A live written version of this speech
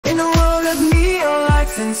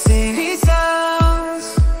and city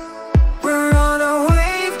sounds. We're on a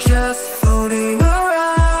wave just floating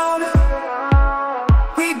around.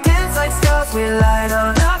 We dance like stars, we light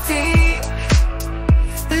on our feet,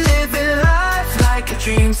 living life like a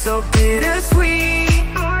dream so bittersweet.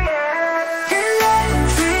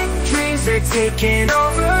 Electric dreams, they're taking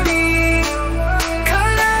over me.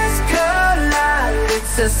 Colors collide,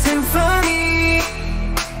 it's a symphony.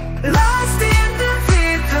 Lost in the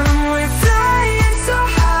rhythm, we're flying so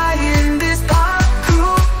high in this pop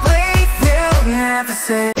cool wave. They'll never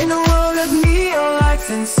say. In a world of neon lights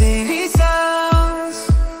and city sounds,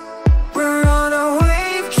 we're on a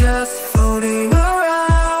wave just floating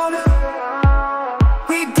around.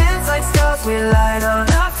 We dance like stars, we light on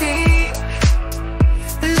our feet,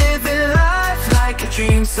 living life like a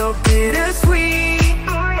dream so bittersweet.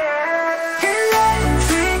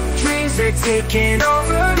 Electric dreams, they're taking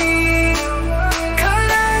over me.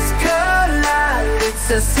 Colors collide, it's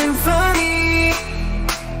a symphony.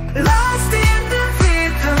 Lost in the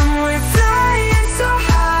rhythm, we're flying so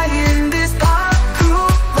high in this pop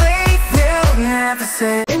cool wave. They'll never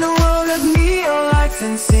say. In a world of neon lights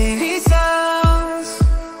and city sounds,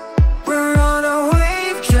 we're on a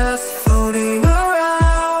wave just floating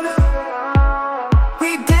around.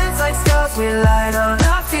 We dance like stars, we light on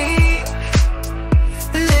our feet,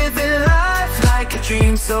 living life like a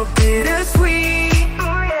dream so bittersweet.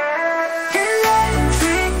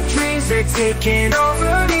 Electric dreams, they're taking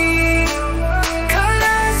over me.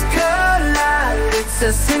 Colors collide, it's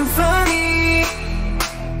a symphony.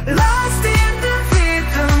 Lost in the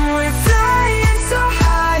rhythm, we're flying so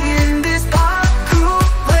high in this pop cool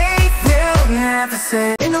wave. They'll never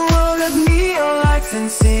say. In a world of neon lights and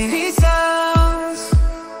city sounds,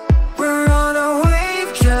 we're on a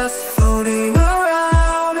wave just floating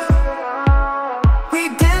around. We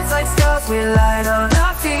dance like stars, we light on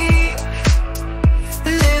our feet,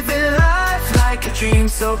 living life like a dream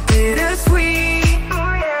so bittersweet.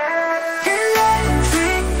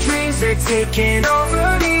 Electric dreams, they're taking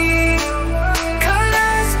over me.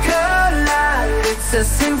 Colors collide, it's a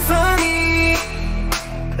symphony.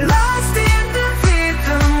 Lost in the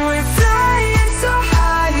rhythm, we're flying so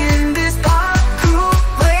high in this pop cool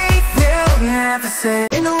wave. They'll never say.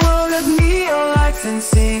 In a world of neon lights and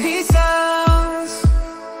city sounds,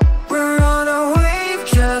 we're on a wave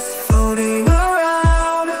just floating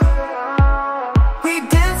around. We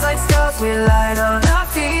dance like stars, we light on our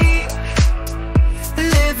feet,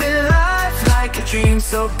 living life like a dream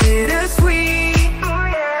so bittersweet.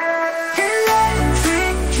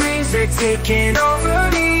 Electric dreams, they're taking over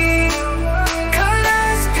me.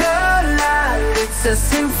 Colors collide, it's a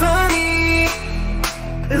symphony.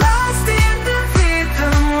 Lost in the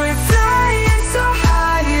rhythm, we're flying so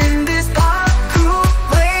high in this pop cool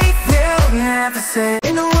wave. They'll never say.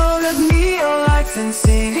 In a world of neon lights and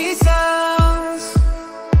city sounds,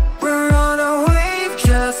 we're on a wave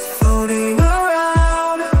just floating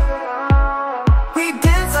around. We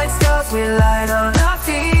dance like stars, we light on our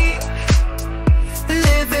feet,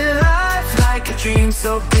 living life like a dream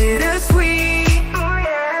so bittersweet.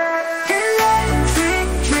 Electric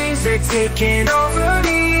dreams, they're taking over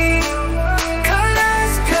me.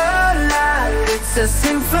 Colors collide, it's a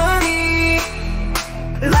symphony.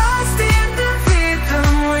 Lost in the rhythm,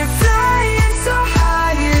 we're flying so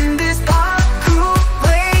high in this pop cool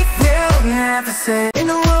wave. They'll never say. In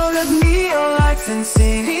a world of neon lights and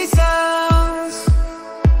city sounds,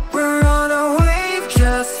 we're on a wave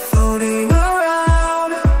just floating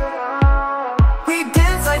around. We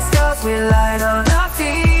dance like stars, we light on our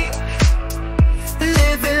feet,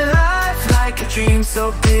 living life like a dream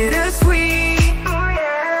so bittersweet.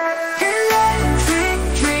 Electric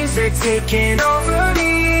dreams, they're taking over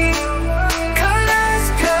me. Colors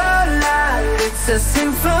collide, it's a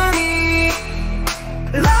symphony.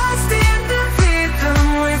 Lost in the rhythm,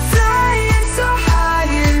 we're flying so high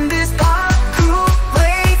in this pop cool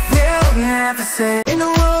wave. They'll never say. In a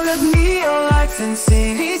world of neon lights and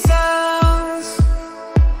city sounds,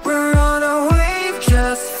 we're on a wave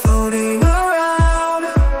just floating around.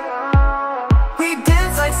 We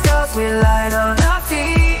dance like stars, we light on our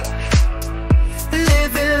feet,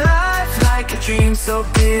 living life like a dream so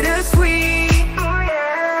bittersweet.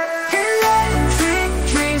 Electric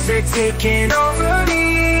dreams, they're taking over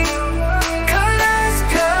me. Colors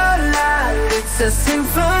collide, it's a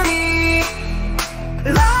symphony.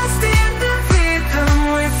 Lost in the rhythm,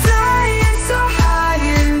 we're flying so high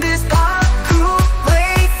in this pop cool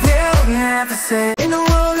wave. They'll never say. In a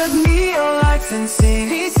world of neon lights and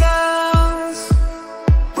city sounds,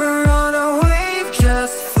 we're on a wave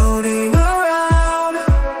just floating around.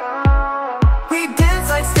 We dance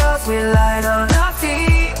like stars, we light on our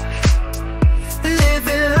feet,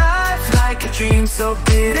 living dream so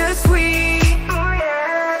bittersweet.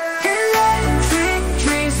 Electric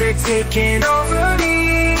dreams, they're taking over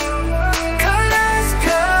me. Colors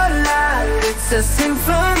collide, it's a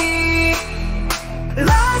symphony.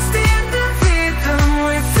 Lost in the rhythm,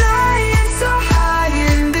 we're flying so high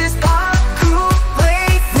in this pop cool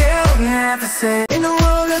wave. They'll never say. In a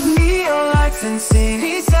world of neon lights and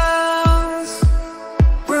city sounds,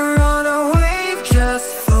 we're on a wave just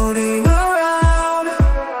floating around.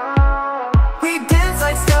 We dance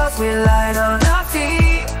like stars, we light on our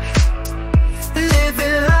feet,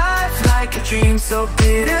 living life like a dream so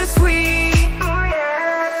bittersweet.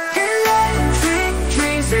 Electric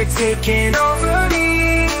dreams, they're taking over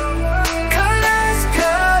me. Colors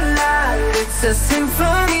collide, it's a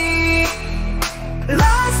symphony.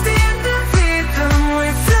 Lost in the rhythm,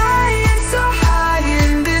 we're flying so high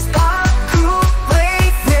in this pop cool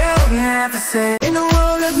wave. They'll never say. In a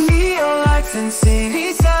world of neon lights and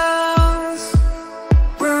city sounds,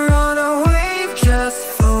 we're on a wave just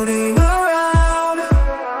floating around.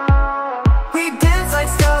 We dance like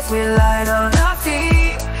stars, we light on our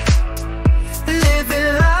feet,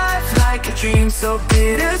 living life like a dream so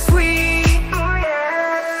bittersweet.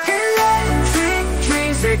 Electric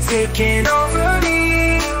dreams, they're taking over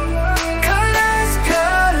me. Colors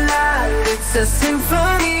collide, it's a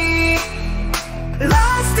symphony.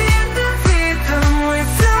 Lost in the rhythm, we're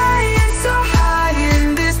flying so high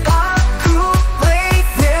in this pop cool wave.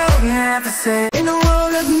 They'll never say. In a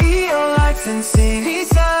world of neon lights and city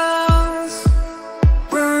sounds,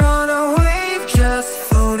 we're on a wave just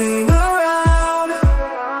floating around.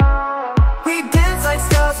 We dance like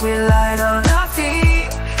stars, we light on our feet,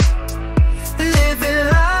 living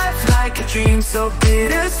life like a dream so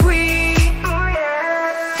bittersweet.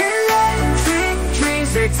 Electric dreams,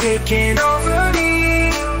 they're taking over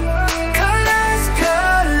me. Colors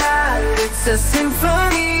collide, it's a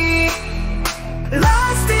symphony.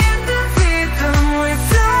 Lost in the rhythm, we're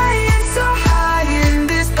flying so high in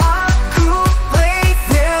this pop cool wave.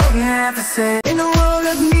 They'll never say. In a world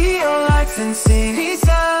of neon lights and city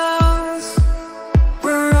sounds,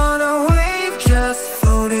 we're on a wave just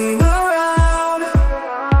floating around.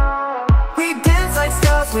 We dance like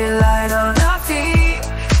stars, we light on our feet,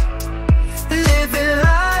 living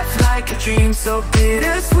life like a dream so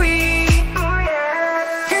bittersweet.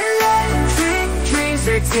 Electric dreams,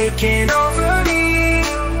 they're taking over me.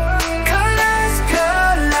 Colors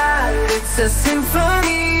collide, it's a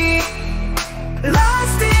symphony.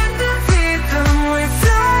 Lost in the rhythm, we're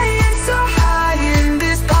flying so high in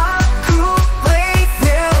this pop cool wave.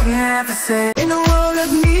 They'll never say. In a world of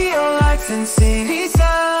neon lights and city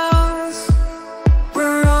sounds,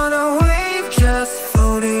 we're on a wave just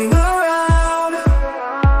floating around.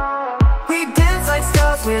 We dance like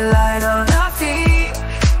stars, we light on our feet,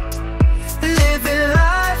 living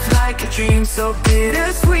life like a dream so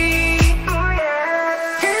bittersweet.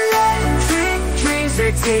 Electric dreams,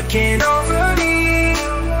 they're taking over me.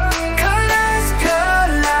 Colors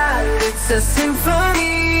collide, it's a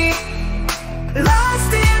symphony.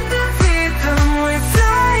 Lost in the rhythm, we're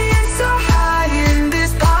flying so high in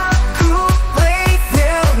this pop cool wave.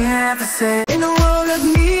 They'll never say. In a world of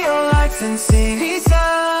neon lights and city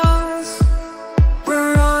sounds,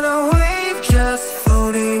 we're on a wave just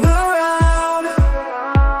floating around.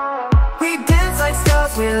 We dance like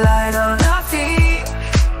stars, we light on our feet,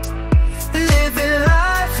 living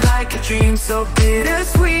life like a dream so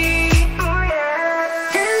bittersweet.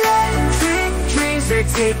 Electric dreams, they're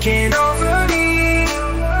taking over me.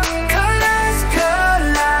 Colors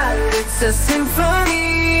collide, it's a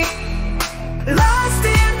symphony. Lost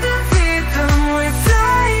in the rhythm, we're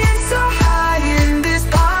flying so high in this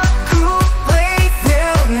pop cool wave.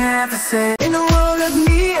 They'll never say. In a world of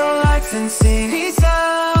neon lights and city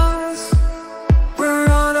sounds, we're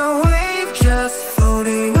on a wave just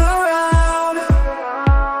floating around.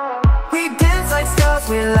 We dance like stars,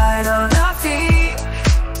 we light on our feet,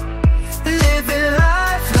 living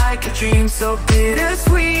life like a dream so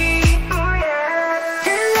bittersweet.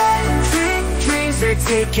 Electric dreams, they're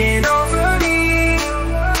taking over me.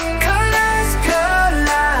 Colors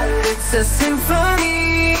collide, it's a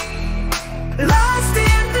symphony. Lost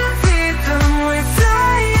in the rhythm, we're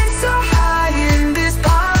flying so high in this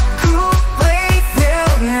pop cool wave.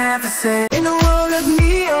 They'll never say. In a world of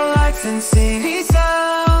neon lights and city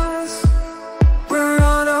sounds, we're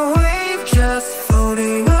on a wave just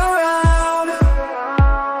floating around.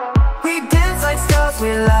 We dance like stars,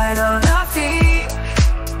 we light on our feet,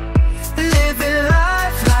 living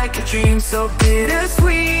life like a dream so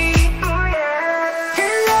bittersweet.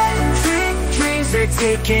 Electric dreams, they're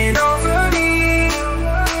taking over me.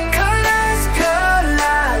 Colors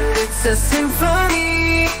collide, it's a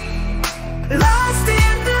symphony.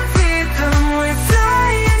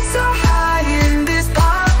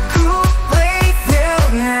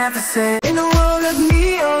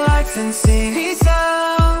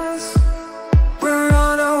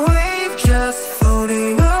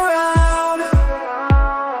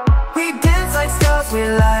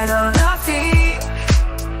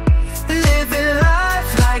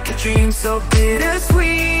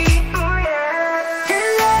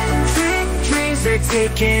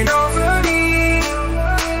 taking over me.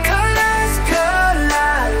 Colors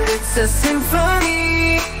collide, it's a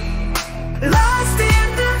symphony. Lost in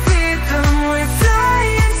the rhythm, we're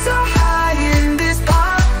flying so high in this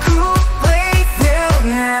pop cool wave. They'll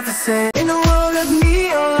never say. In a world of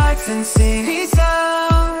neon lights and city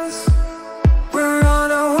sounds, we're on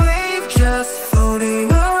a wave just floating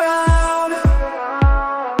around.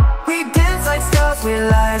 We dance like stars, we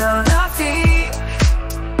light on our feet,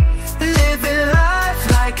 living life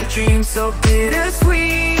like a dream so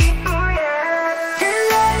bittersweet.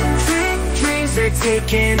 Electric dreams, they're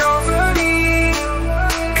taking over me.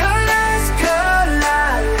 Colors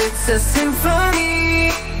collide, it's a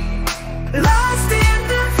symphony. Lost in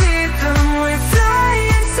the rhythm, we're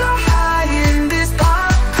flying so high in this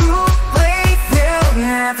pop cool wave. They'll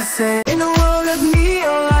never say. In a world of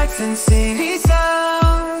neon lights and city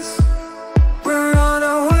sounds, we're on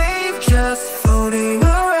a wave just floating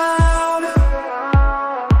around.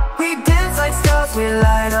 We dance like stars, we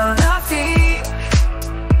light on our feet,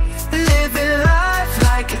 living life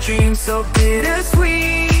like a dream so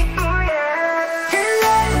bittersweet.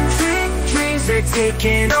 Electric dreams, they're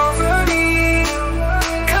taking over me.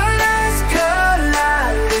 Colors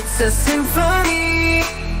collide, it's a symphony.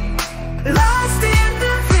 Lost in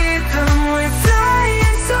the rhythm, we're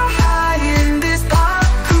flying so high in this pop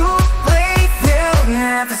cool wave. They'll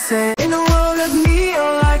never say. In a world of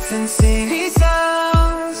neon lights and city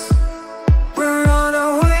sounds, we're on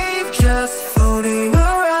a wave just floating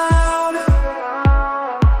around.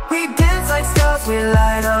 We dance like stars, we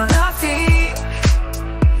light on our feet,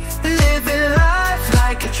 living life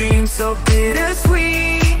like a dream so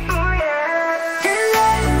bittersweet.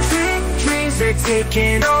 Electric dreams, they're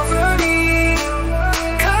taking over me.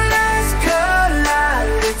 Colors collide,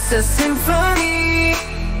 it's a symphony.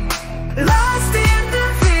 Lost in the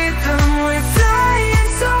rhythm, we're flying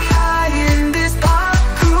so high in this pop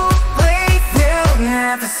cool wave. They'll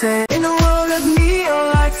never say. In a world of neon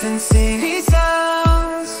lights and city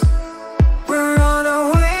sounds, we're on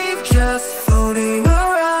a wave just floating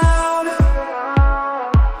around.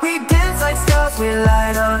 We dance like stars, we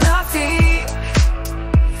light on our feet,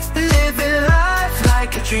 living life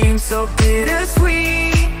like a dream so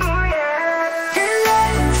bittersweet.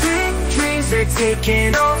 Electric dreams, they're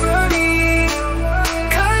taking over me.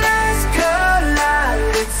 Colors collide,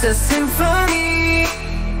 it's a symphony.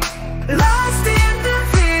 Lost in the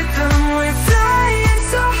rhythm, we're flying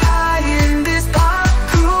so high in this pop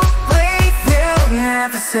cool wave. They'll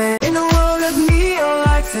never say. In a world of neon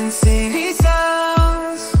lights and city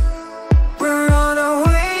sounds, we're on a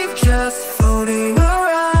wave just floating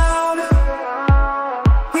around.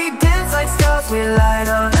 We dance like stars, we light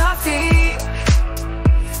on our feet,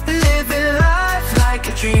 living life like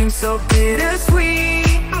a dream so bittersweet.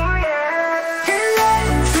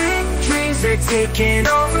 Electric dreams, they're taking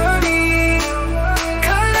over me.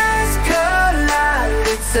 Colors collide,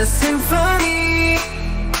 it's a symphony.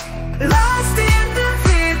 Lost in the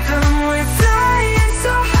rhythm, we're flying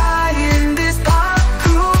so high in this pop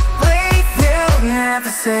cool wave. They'll never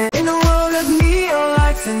say. In a world of neon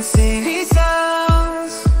lights and city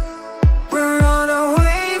sounds, we're on a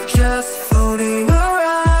wave just floating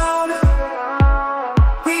around.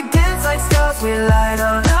 We dance like stars, we light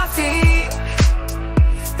on our feet,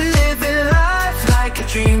 living life like a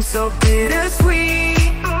dream so bittersweet.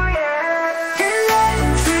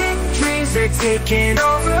 Electric dreams, they're taking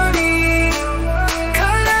over me.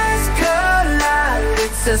 Colors collide,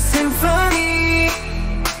 it's a symphony.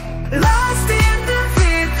 Lost in the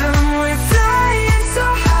rhythm, we're flying so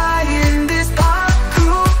high in this pop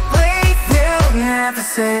cool wave. They'll never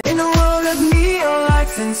say. In a world of neon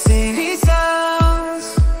lights and city sounds,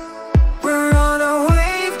 we're on a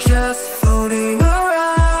wave just floating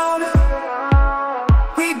around.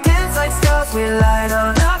 We dance like stars, we light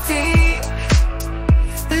on our feet,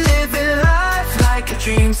 living life like a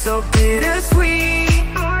dream so bittersweet.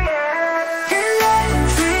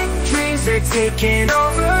 Electric dreams, they're taking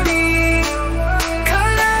over me.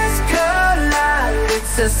 Colors collide,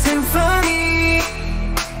 it's a symphony.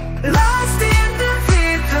 Lost in the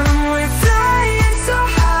rhythm, we're flying so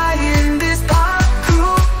high in this pop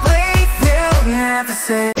cool wave. They'll never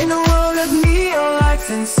say. In a world of neon lights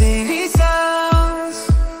and city sounds,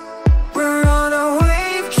 we're on a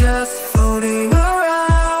wave just floating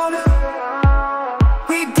around.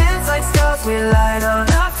 We dance like stars, we light on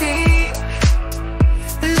our feet,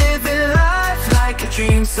 living life like a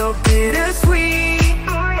dream so bittersweet.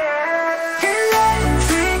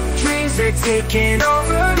 Electric dreams, they're taking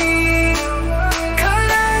over me.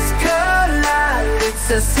 Colors collide, it's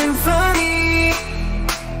a symphony.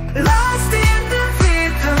 Lost in the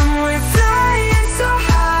rhythm, we're flying so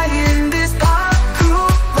high in this pop cool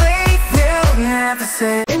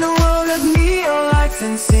lights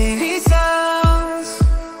and city sounds.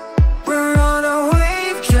 We're on a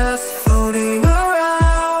wave just floating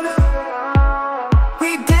around.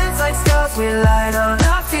 We dance like stars, we light on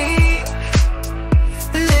our feet,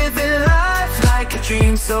 living life like a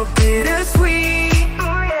dream so bittersweet.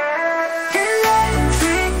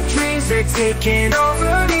 Electric dreams, they're taking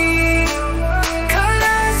over me.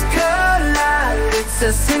 Colors collide, it's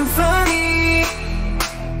a symphony.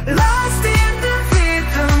 Lost in the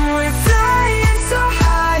rhythm, we're flying so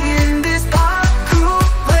high in this pop cool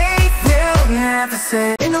wave. They'll never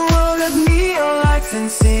say. In a world of neon lights and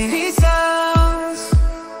city sounds,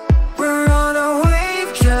 we're on a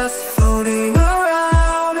wave just floating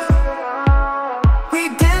around. We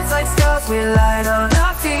dance like stars, we light on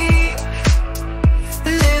our feet,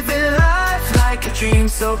 living life like a dream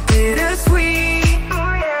so bittersweet.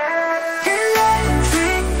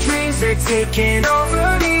 Electric dreams, they're taking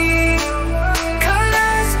over me.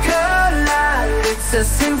 Colors collide, it's a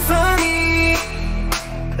symphony.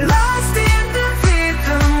 Lost in the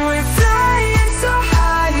rhythm, we're flying so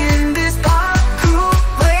high in this pop cool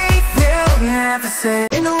wave. They'll never say.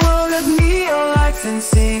 In a world of neon lights and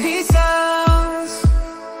city sounds,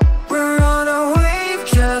 we're on a wave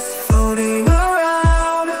just floating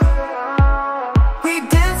around. We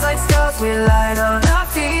dance like stars, we light on our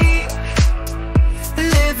feet,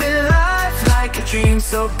 living life like a dream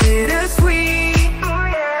so bittersweet.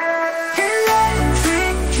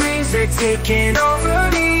 Electric dreams, they're taking over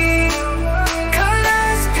me.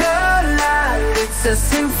 Colors collide, it's a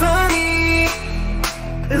symphony.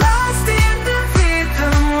 Lost in the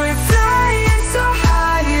rhythm, we're flying so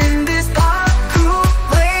high in this pop cool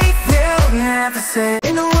wave. They'll never say.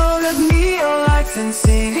 In a world of neon lights and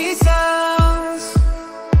city sounds,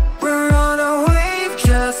 we're on a wave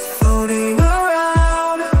just floating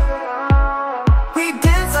around. We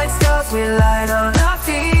dance like stars, we light on our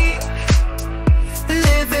feet,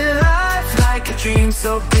 living life like a dream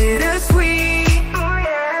so bittersweet.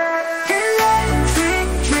 Electric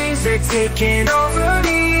dreams, they're taking over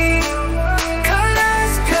me.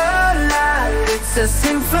 Colors collide, it's a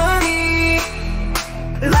symphony.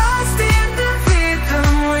 Lost in the rhythm,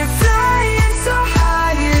 we're flying so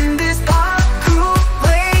high in this pop cool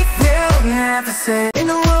wave. They'll never say. In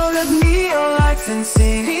a world of neon lights and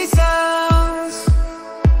city sounds,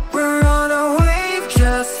 we're on a wave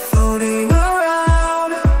just floating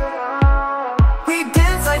around. We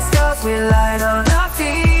dance like stars, we light on our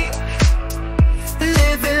feet,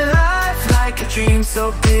 living life like a dream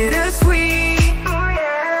so bittersweet.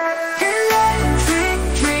 Electric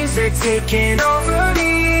dreams, they're taking over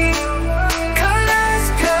me. Colors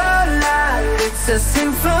collide, it's a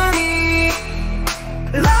symphony.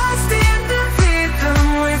 Lost in the rhythm,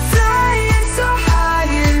 we're flying so high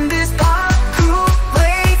in this pop cool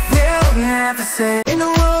wave. They'll never say. In a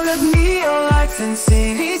world of neon lights and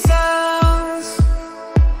city sounds,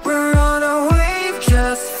 we're on a wave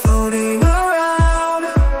just floating around.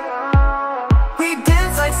 We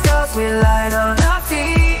dance like stars, we light on our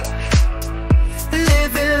feet,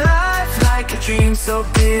 living life like a dream so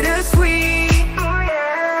bittersweet.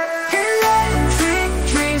 Electric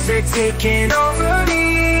dreams, they're taking over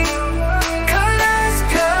me. Colors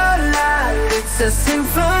collide, it's a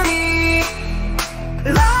symphony.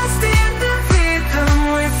 Lost in the rhythm,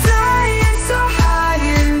 we're flying so high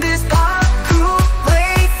in this pop cool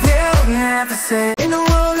wave. They'll never say. In a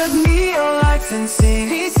world of neon lights and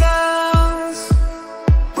city sounds,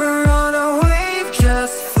 we're on a wave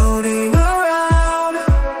just floating around.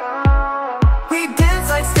 We dance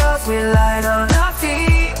like stars, we light on our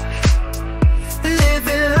feet,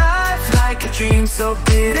 living life like a dream so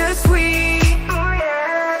bittersweet.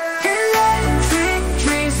 Electric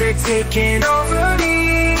dreams, they're taking over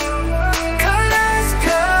me. Colors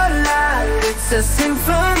collide, it's a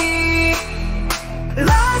symphony.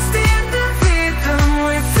 Lost in the rhythm,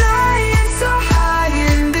 we're flying so high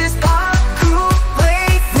in this pop cool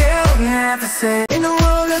wave. They'll never say. In a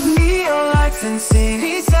world of neon lights and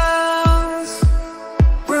city sounds,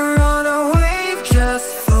 we're on a wave just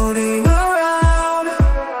floating around.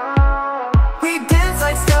 We dance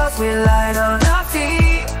like stars, we light on our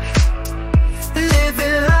feet,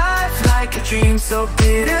 living life like a dream so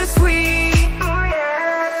bittersweet.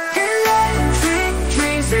 Electric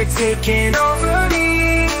dreams, they're taking over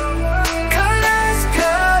me. Colors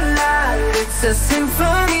collide, it's a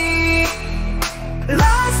symphony.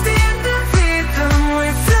 Lost in the rhythm,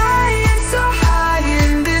 we're flying so high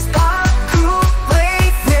in this pop cool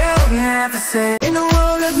wave. They'll never say. In a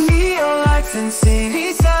world of neon lights and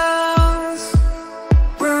city sounds,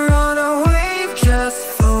 we're on a wave just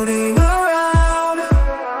floating around.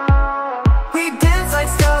 We dance like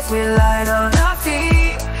stars, we light on our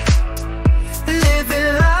feet, living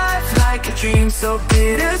so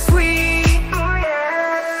bittersweet.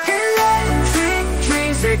 Electric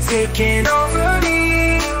dreams are taking over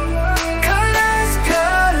me. Colors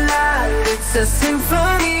collide, it's a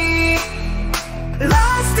symphony.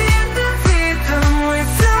 Lost in the rhythm, we're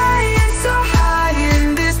flying so high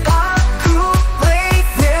in this pop cool wave.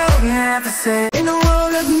 They'll never say. In a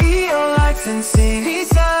world of neon lights and city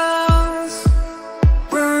sounds,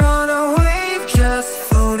 we're on a wave just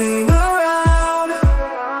floating around.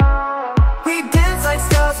 We dance like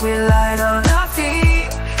stars, we light on our feet,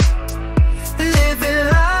 living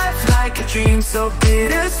life like a dream so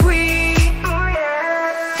bittersweet.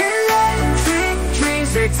 Electric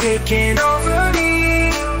dreams are taking over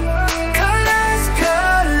me. Colors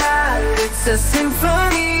collide, it's a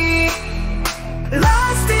symphony.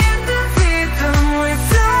 Lost in the rhythm, we're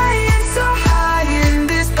flying so high in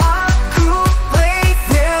this pop cool wave.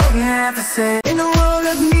 They'll never say. In a world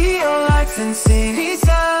of neon lights and city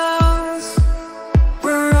sounds,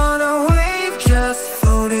 we're on a wave just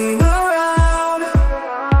floating around.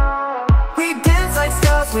 We dance like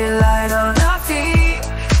stars, we light on our feet,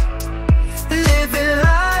 living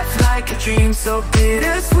life like a dream so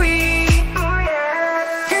bittersweet.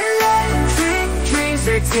 Electric dreams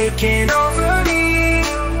are taking over me.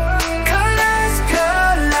 Colors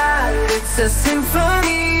collide, it's a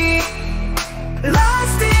symphony.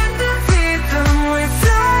 Lost in the rhythm, we're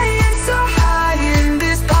flying so high in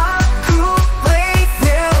this pop cool wave.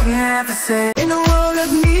 They'll never say. In a world of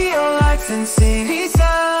neon lights and city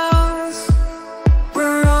sounds,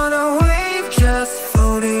 we're on a wave just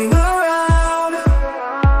floating around.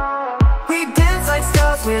 We dance like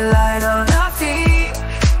stars, we light on our feet,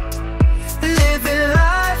 living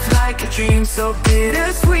life like a dream so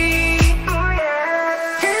bittersweet.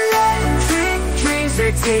 Electric dreams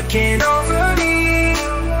are taking over me.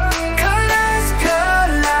 Colors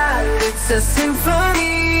collide, it's a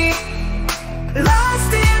symphony.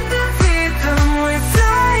 Lost in the rhythm, we're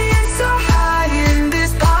flying so high in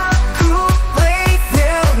this pop cool wave.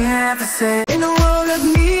 They'll never say. In a world of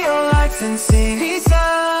neon lights and city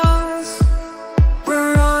sounds,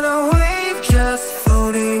 we're on a wave just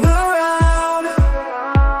floating around.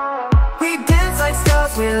 We dance like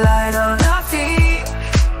stars, we light on our feet,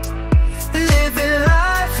 living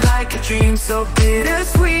life like a dream so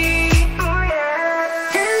bittersweet.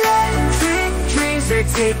 Electric dreams are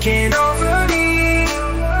taking over me.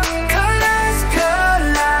 Colors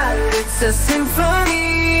collide, it's a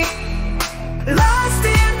symphony. Lost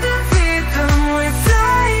in the rhythm, we're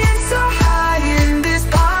flying so high in this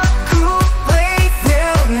pop cool wave.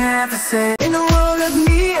 They'll never say. In a world of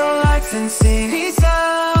neon lights and city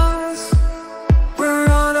sounds, we're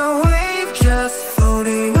on a wave just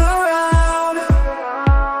floating around.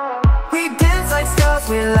 We dance like stars,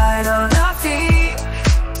 we light on our feet,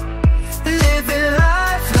 living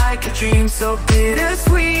life like a dream so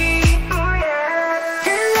bittersweet.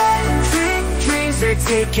 Electric dreams are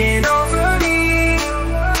taking over me.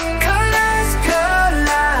 Colors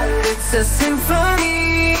collide, it's a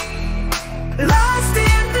symphony. Lost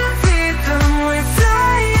in the rhythm, we're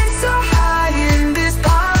flying so high in this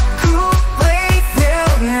pop cool wave.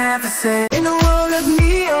 They'll never say. In a world of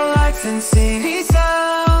neon lights and city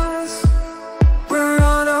sounds, we're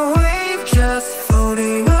on a wave just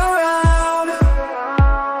floating around.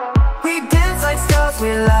 We dance like stars,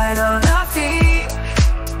 we light on our feet,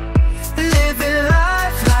 living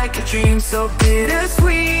life like a dream so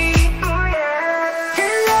bittersweet.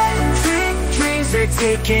 Electric dreams are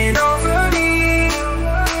taking over me.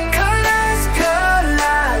 Colors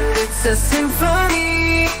collide, it's a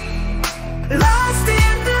symphony. Lost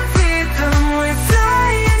in the rhythm, we're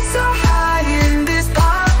flying so high in this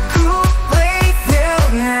pop cool wave.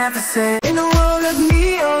 They'll never say. In a world of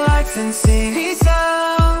neon lights and city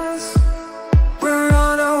sounds, we're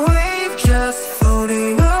on a wave just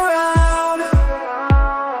floating around.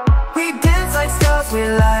 We dance like stars, we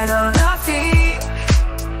light on our feet,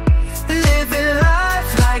 living life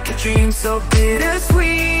like a dream so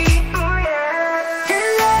bittersweet.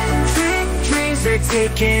 Electric dreams are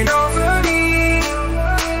taking over me.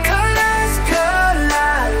 Colors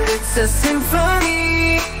collide, it's a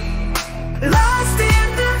symphony. Lost in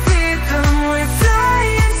the rhythm, we're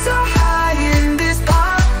flying so high in this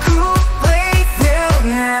pop cool wave. They'll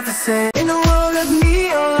never say. In a world of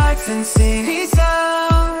neon lights and city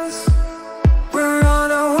sounds, we're on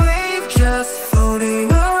a wave just floating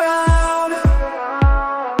around.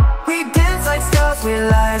 We dance like stars, we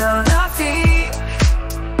light on our feet,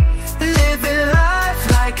 living life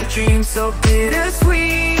like a dream so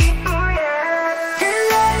bittersweet.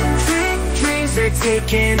 Electric dreams are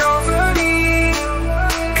taking over me.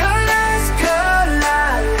 Colors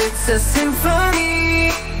collide, it's a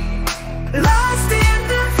symphony. Lost in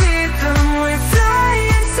the rhythm, we're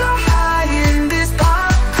flying so high in this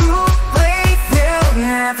pop cool wave. They'll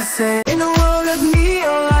never say. In a world of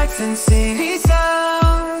neon lights and city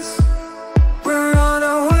sounds, we're on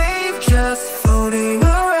a wave just floating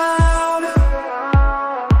around.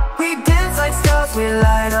 We dance like stars, we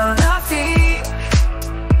light on our feet,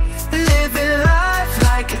 living life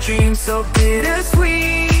like a dream so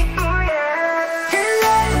bittersweet.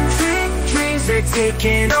 Electric dreams are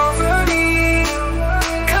taking over me.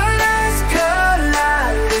 Colors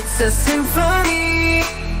collide, it's a symphony.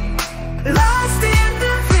 Lost in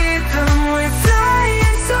the rhythm, we're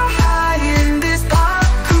flying so high in this pop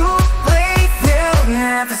cool wave. They'll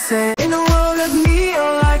never say. In a world of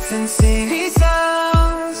neon lights and city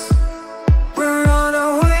sounds, we're on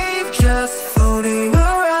a wave just floating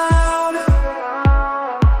around.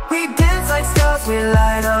 We dance like stars, we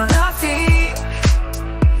light on our feet,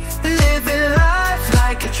 living life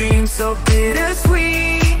like a dream so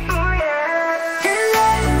bittersweet.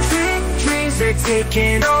 Electric dreams are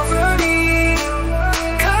taking over me.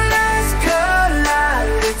 Colors collide,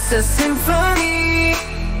 it's a symphony.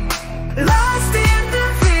 Lost in the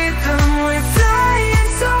rhythm, we're flying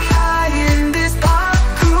so high in this pop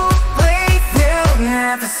cool wave. They'll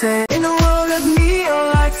never say. In a world of neon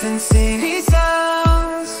lights and city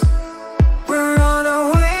sounds, we're on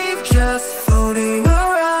a wave just floating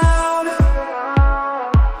around.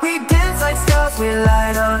 We dance like stars, we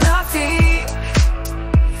light on our feet,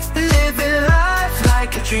 living life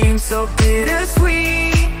like a dream so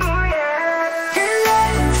bittersweet.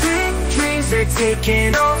 Electric dreams are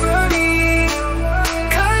taking over me.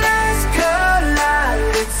 Colors collide,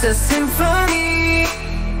 it's a symphony.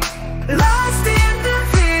 Lost in the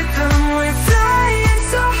rhythm, we're flying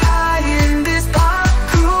so high in this pop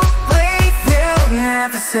cool wave. They'll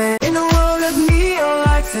never say. In a world of neon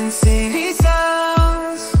lights and city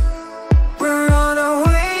sounds, we're on a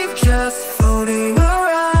wave just floating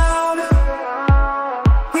around.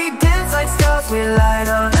 We dance like stars, we light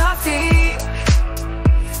on our feet,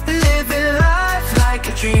 living life like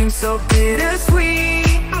a dream so bittersweet.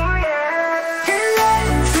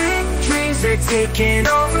 Electric dreams are taking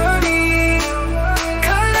over me.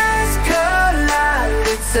 Colors collide,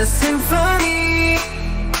 it's a symphony.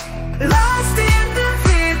 Lost in the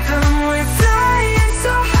rhythm, we're flying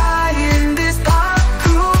so high in this pop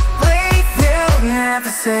cool wave. They'll never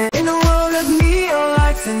say. In a world of neon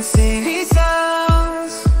lights and city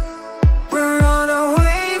sounds, we're on a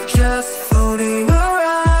wave just floating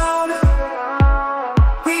around.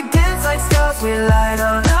 We dance like stars, we light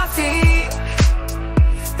on our feet,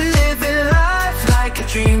 living life like a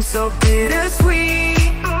dream so bittersweet.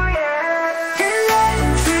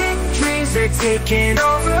 Electric dreams are taking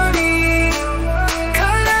over me.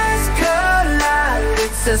 Colors collide,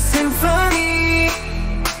 it's a symphony.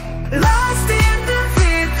 Lost in the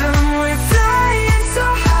rhythm, we're flying so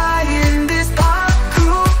high in this pop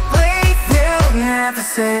cool wave. They'll never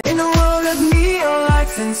say. In a world of neon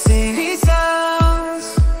lights and city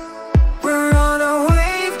sounds, we're on a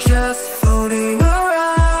wave just floating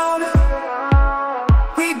around.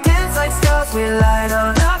 We dance like stars, we light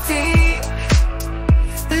on our feet,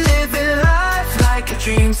 living life like a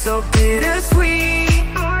dream so bittersweet.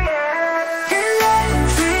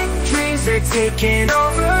 Electric dreams are taking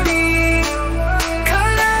over me.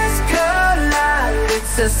 Colors collide,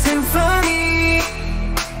 it's a symphony.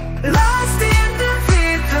 Lost in the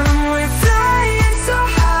rhythm, we're flying so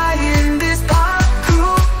high in this pop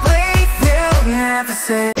cool wave. They'll never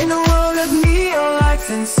say. In a world of neon lights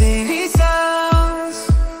and city sounds,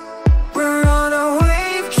 we're on a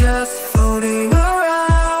wave just floating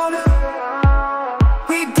around.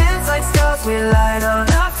 We dance like stars, we light on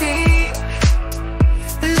our feet,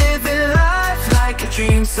 living life like a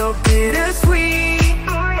dream so bittersweet.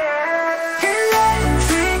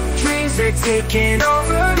 Electric dreams are taking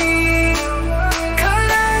over me.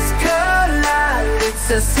 Colors collide, it's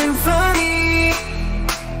a symphony.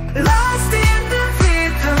 Lost in the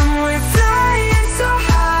rhythm, we're flying so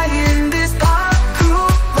high in this pop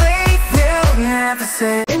cool wave. They'll never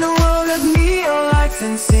say. In a world of neon lights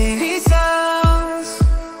and city sounds,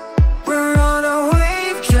 we're on a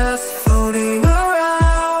wave just floating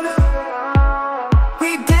around.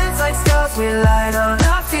 We dance like stars, we light on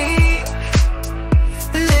our feet,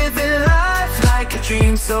 living life like a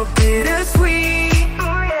dream so bittersweet.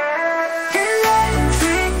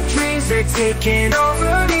 Electric dreams are taking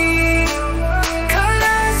over me.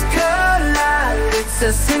 Colors collide, it's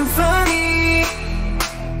a symphony.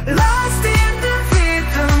 Lost in the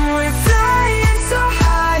rhythm, we're flying so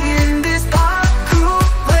high in this pop cool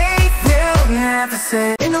wave. They'll never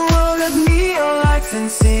say. In a world of neon lights and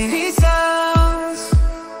city sounds,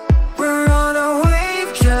 we're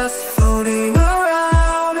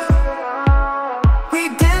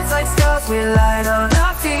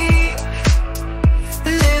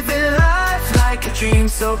dream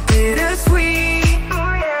so bittersweet.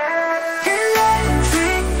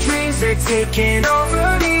 Electric dreams are taking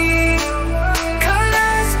over me.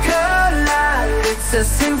 Colors collide, it's a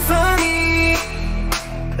symphony.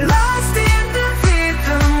 Lost in the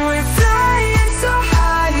rhythm, we're flying so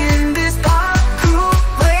high in this pop cool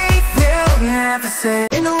wave. They'll never say.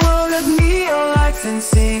 In a world of neon lights and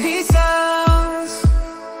city sounds,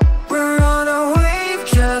 we're on a wave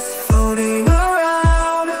just floating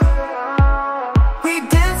around. We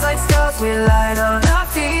dance like stars, we light on our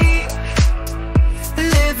feet,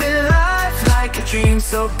 living life like a dream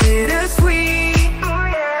so bittersweet.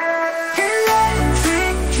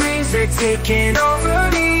 Electric dreams are taking over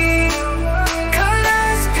me.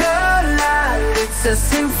 Colors collide, it's a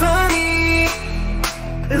symphony.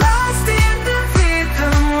 Lost in the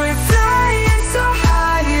rhythm, we're flying so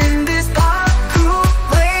high in this pop cool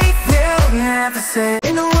wave. They'll never say.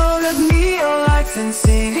 In a world of neon lights and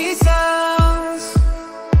city sounds,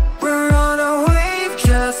 we're on a wave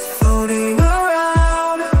just floating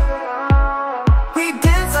around. We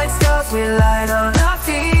dance like stars, we light on our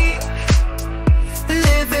feet,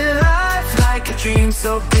 living life like a dream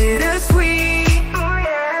so bittersweet.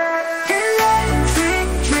 Electric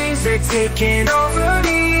dreams are taking over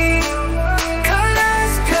me.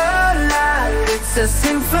 Colors collide, it's a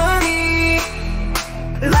symphony.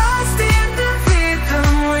 Lost in the rhythm,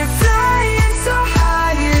 we're flying so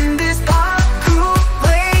high in this pop cool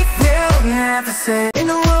wave. They'll never say. In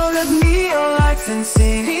a world of neon lights and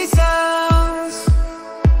city sounds,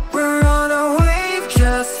 we're on a wave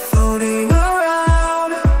just floating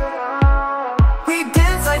around. We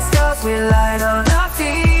dance like stars, we light on our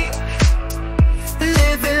feet,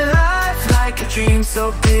 living life like a dream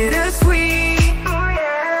so bittersweet.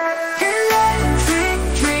 Electric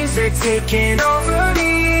dreams are taking over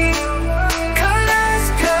me. Colors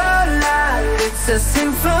collide, it's a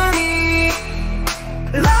symphony.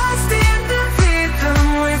 Lost in the rhythm,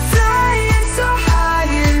 we're flying so high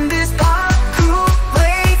in this pop cool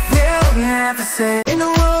wave. They'll never say. In a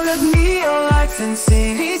world of neon lights and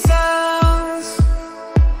city sounds,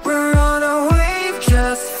 we're on a wave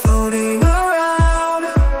just floating around.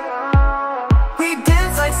 We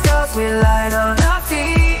dance like stars, we light on our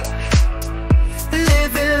feet,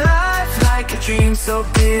 living life like a dream so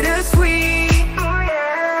bittersweet.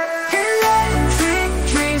 Electric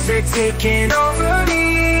dreams are taking over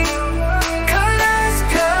me. Colors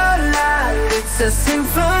collide, it's a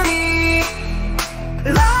symphony.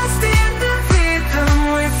 Lost in the rhythm,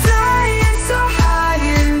 we're flying so high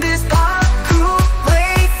in this pop cool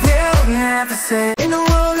wave. They'll never say. In a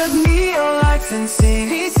world of neon lights and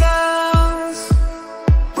city sounds,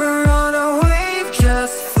 we're on a wave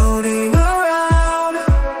just floating around.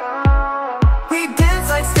 We dance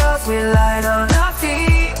like stars, we light on our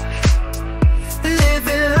feet,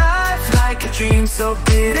 living life like a dream so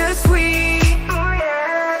bittersweet.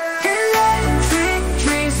 Electric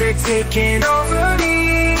dreams are taking over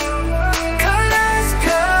me. Colors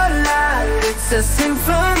collide, it's a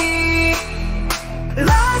symphony.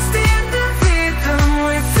 Lost in the rhythm,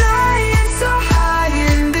 we're flying so high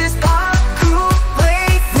in this pop cool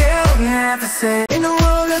wave. They'll never say. In a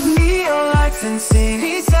world of neon lights and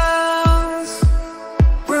city sounds,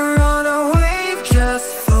 we're on a wave just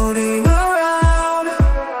floating around.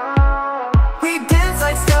 We dance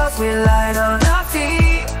like stars, we light on our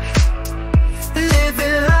feet,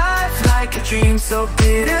 living life like a dream so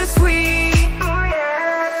bittersweet.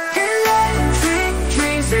 Electric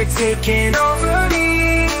dreams are taking over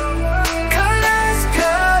me. Colors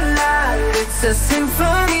collide, it's a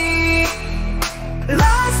symphony.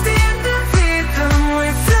 Lost in the rhythm,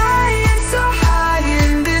 we're flying so high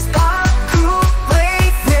in this pop cool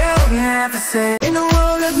wave. They'll never say. In a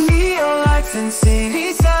world of neon lights and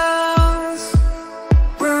city sounds,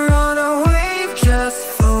 we're on a wave just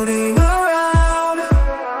floating around.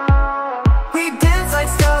 We dance like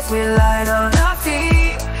stars, we light on our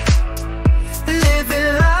feet,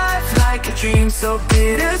 living life like a dream so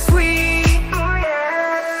bittersweet.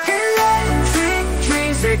 Electric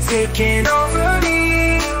dreams are taking over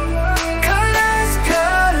me. Colors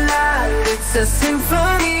collide, it's a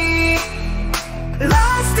symphony.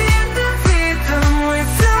 Lost in the rhythm, we're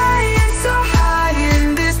flying so high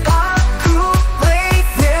in this pop cool wave.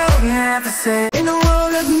 They'll never say. In a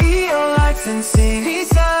world of neon lights and city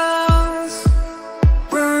sounds,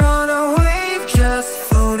 we're on a wave just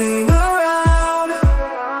floating around.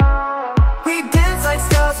 We dance like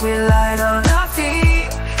stars, we light on our feet,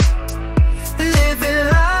 living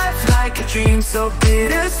life like a dream so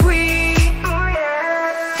bittersweet.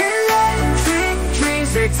 Electric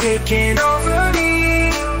dreams are taking over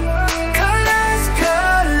me. Colors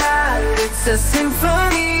collide, it's a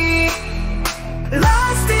symphony.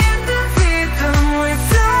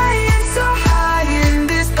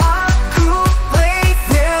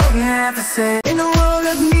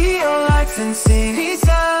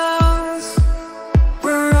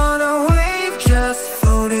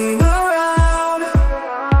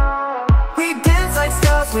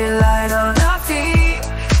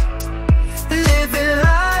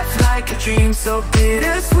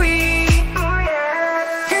 bittersweet.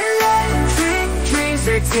 Electric dreams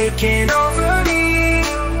are taking over me.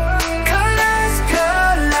 Colors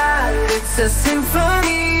collide, it's a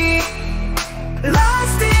symphony.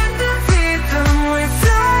 Lost in the rhythm, we're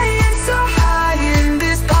flying so high in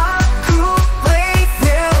this pop cool wave.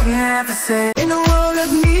 They'll never say. In a world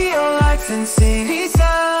of neon lights and city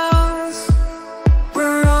sounds,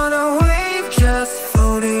 we're on a wave just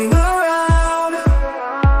floating around.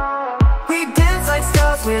 We dance like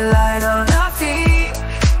stars, we light on our feet,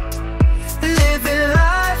 living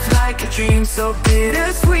life like a dream so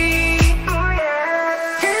bittersweet.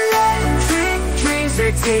 Electric dreams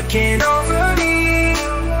are taking over me.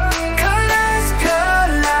 Colors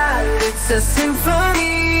collide, it's a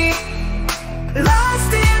symphony.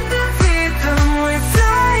 Lost in the rhythm, we're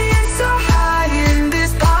flying so high in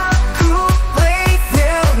this pop cool wave.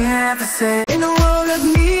 They'll never say. In a world of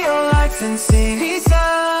neon lights and city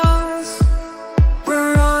sounds,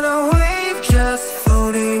 we're on a wave just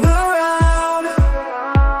floating around.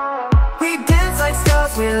 We dance like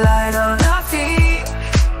stars, we light on our feet,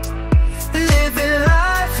 living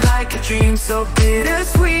life like a dream so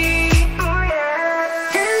bittersweet.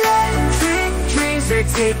 Electric dreams are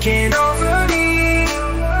taking over me.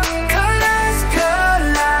 Colors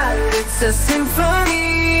collide, it's a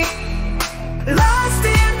symphony. Lost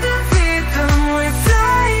in the rhythm, we're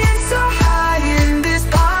flying so high in this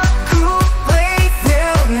pop cool wave.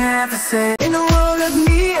 They'll never say. In a world of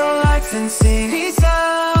neon lights and city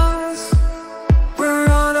sounds, we're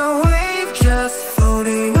on a wave just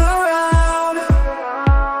floating around.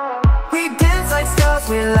 We dance like stars,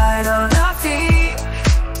 we light on our feet,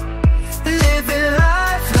 living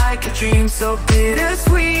life like a dream so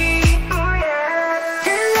bittersweet.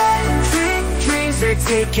 Electric dreams are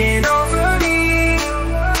taking over me.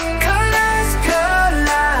 Colors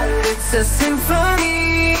collide, it's a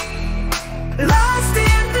symphony. Lost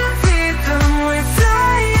in the rhythm, we're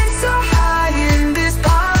flying so high in this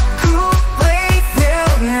pop cool wave.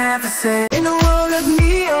 They'll never say. In a world of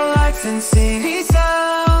neon lights and city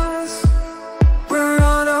sounds, we're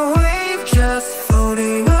on a wave just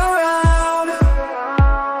floating around.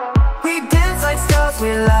 We dance like stars,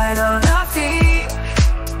 we light on our feet,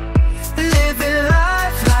 living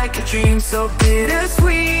life like a dream so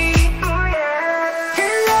bittersweet.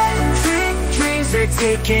 Electric dreams are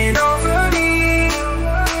taking over me.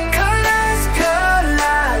 Colors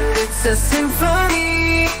collide, it's a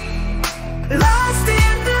symphony. Lost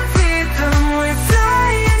in the rhythm, we're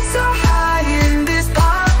flying so high in this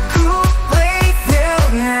pop cool wave.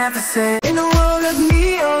 They'll never say. In a world of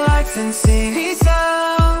neon lights and city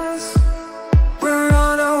sounds, we're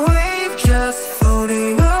on a wave just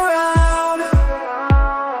floating around.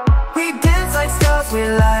 We dance like stars, we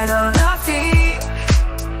light on our feet,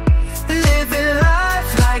 living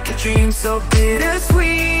life like a dream so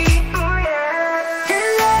bittersweet.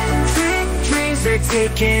 Electric dreams are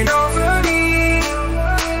taking over me.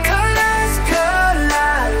 Colors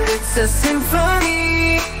collide, it's a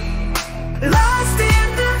symphony. Lost in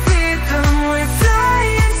the rhythm, we're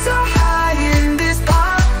flying so high in this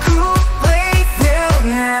pop cool wave. They'll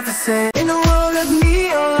never say. In a world of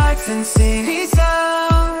neon lights and city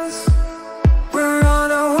sounds, we're on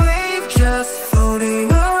a wave just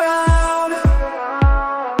floating around.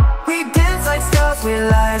 We dance like stars, we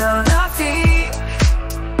light on our feet,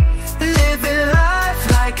 living life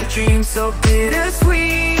like a dream so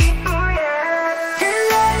bittersweet.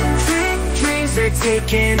 Electric dreams are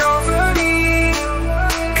taking over me.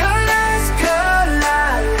 Colors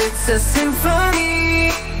collide, it's a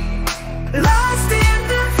symphony. Lost in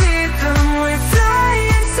the rhythm, we're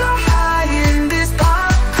flying so high in this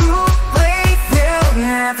pop cool wave. They'll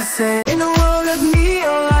never say. In a world of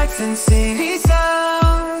neon lights and city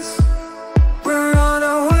sounds, we're on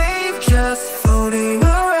a wave just floating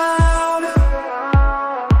around.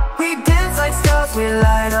 We dance like stars, we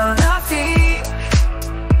light on our feet,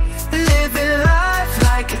 living life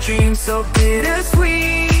like a dream so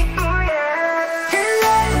bittersweet.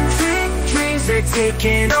 Electric dreams are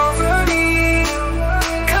taking over me.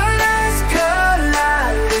 Colors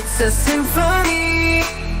collide, it's a symphony.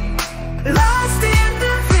 Lost in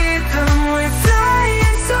the rhythm, we're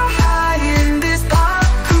flying so high in this pop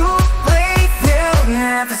cool wave. They'll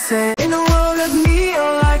never say. In a world of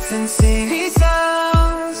neon lights and city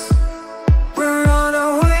sounds, we're on a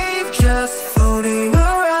wave just floating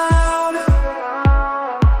around.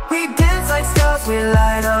 We dance like stars, we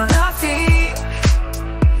light on our feet,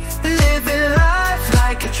 living life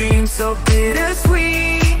like a dream so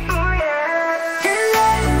bittersweet.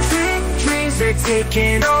 Electric dreams are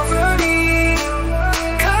taking over me.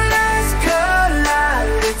 Colors collide,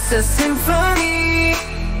 it's a symphony.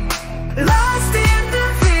 Lost in the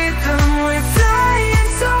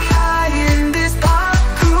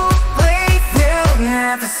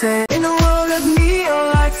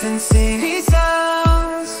lights and city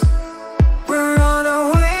sounds. We're on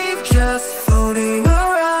a wave just floating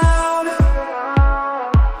around.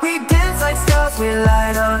 We dance like stars, we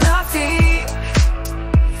light on our feet,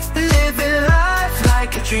 living life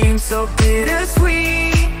like a dream so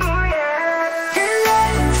bittersweet.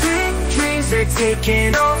 Electric dreams are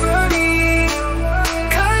taking over me.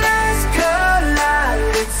 Colors collide,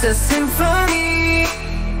 it's a symphony.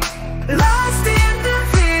 Lost in the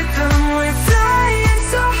rhythm, we're flying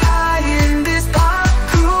so high in this pop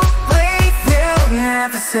cool wave. They'll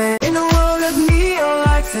never set in a world of neon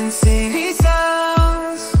lights and city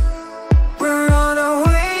sounds. We're on a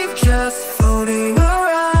wave just floating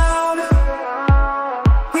around.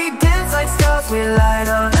 We dance like stars, we light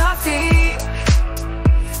on our feet,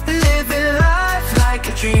 living life like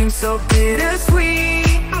a dream so bittersweet.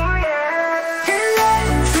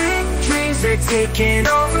 Electric dreams are taking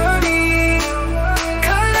over me.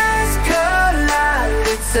 Colors collide,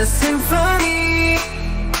 it's a symphony.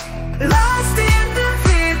 Lost in the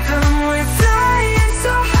rhythm, we're flying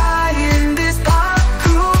so high in this pop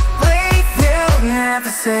cool wave. They'll never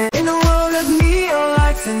set in a world of neon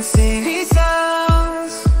lights and city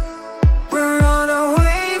sounds. We're on a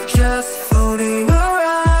wave just floating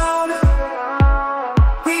around.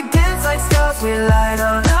 We dance like stars, we light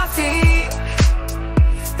on our feet,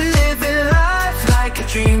 living life like a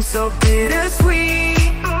dream so bittersweet.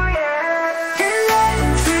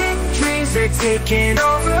 Electric dreams are taking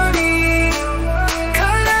over me.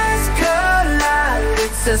 Colors collide,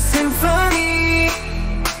 it's a symphony.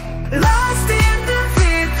 Lost in the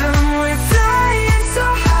rhythm, we're flying so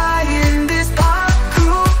high in this pop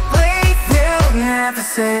cool wave. They'll never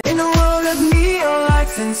set in a world of neon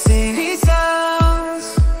lights and city sounds.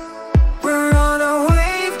 We're on a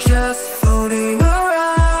wave just floating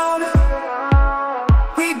around.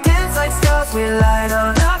 We dance like stars, we light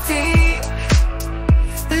on our feet,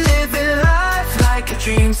 living life like a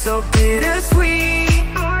dream so bittersweet.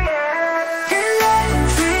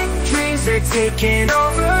 Electric dreams are taking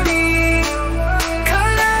over me.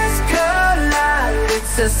 Colors collide,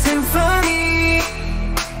 it's a symphony.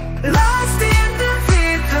 Lost in the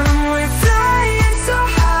rhythm, we're flying so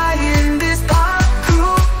high in this pop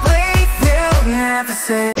cool wave. They'll never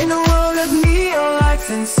set in a world of neon lights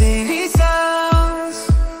and city sounds.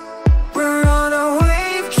 We're on a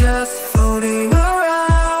wave just floating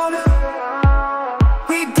around.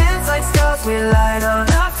 We dance like stars, we light on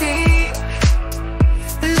our feet,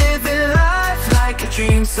 living life like a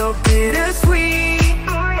dream so bittersweet.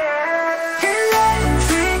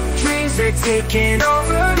 Electric dreams are taking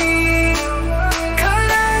over me.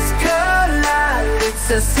 Colors collide, it's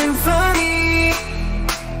a symphony.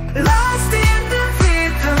 Lost in the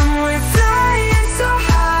rhythm, we're flying so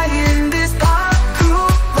high in this pop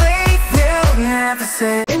cool wave. They'll never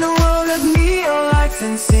set in a world of neon lights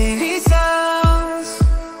and city sounds.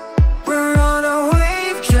 We're on a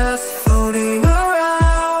wave just floating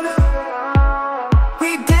around.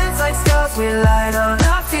 We dance like stars, we light on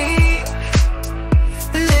our feet,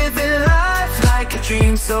 living life like a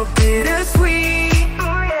dream so bittersweet.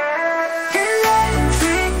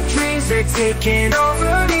 Electric dreams are taking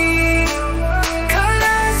over me.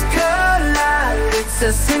 Colors collide, it's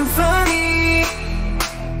a symphony.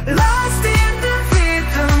 Lost in the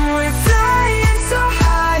rhythm, we're flying so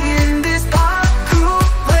high in this pop cool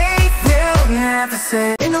wave. They'll never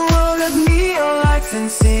set in a world of neon lights and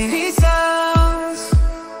city sounds.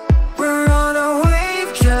 We're on a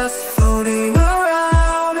wave just floating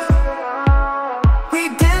around. We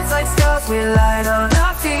dance like stars, we light on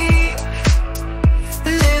our feet,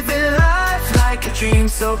 living life like a dream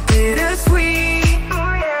so bittersweet.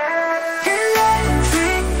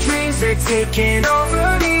 Electric dreams are taking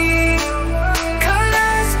over me.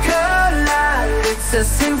 Colors collide, it's a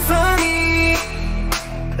symphony.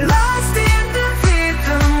 Lost in the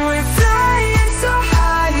rhythm, we're flying so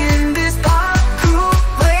high in this pop cool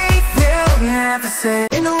wave. They'll never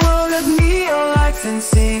set in a world of neon lights and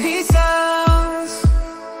city sounds.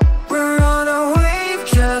 We're on a wave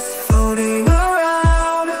just floating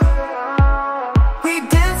around. We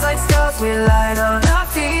dance like stars, we light on our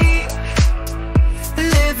feet,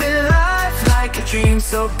 living life like a dream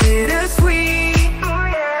so bittersweet.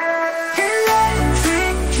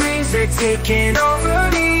 Electric dreams are taking over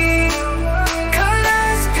me.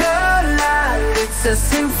 Colors collide, it's a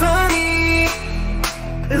symphony.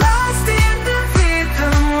 Lost in the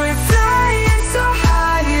rhythm, we're flying so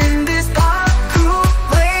high in this pop cool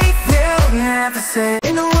wave. They'll never set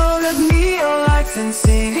in a world of neon lights and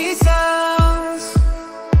city sounds.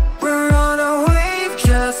 We're on a wave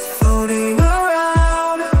just floating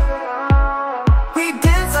around. We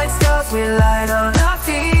dance like stars, we light on our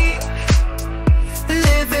feet,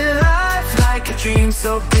 living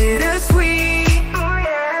so bittersweet.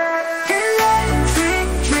 Electric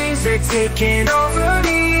dreams are taking over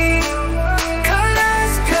me.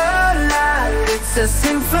 Colors collide, it's a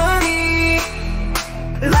symphony.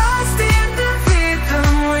 Lost in the rhythm,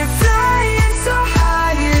 we're flying so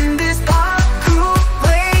high in this pop cool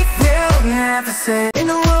wave. They'll never say. In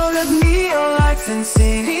a world of neon lights and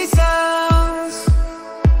city sounds,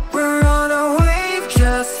 we're on a wave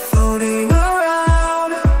just floating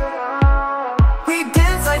around. We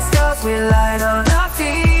dance like stars, we light on our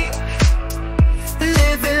feet,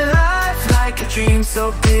 living life like a dream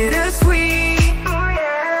so bittersweet.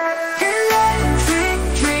 Electric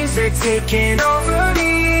dreams are taking over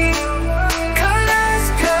me. Colors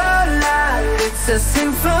collide, it's a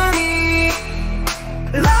symphony.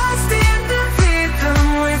 Lost in the rhythm,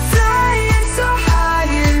 we're flying so high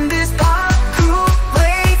in this pop cool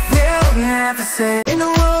wave. They'll never say. In a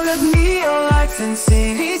world of neon lights and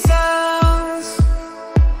city sounds,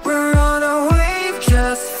 we're on a wave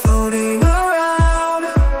just floating around.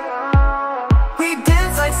 We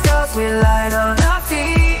dance like stars, we light on our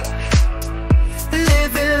feet,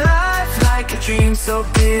 living life like a dream so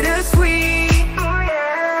bittersweet.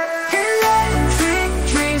 Electric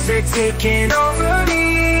dreams are taking over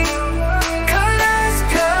me. Colors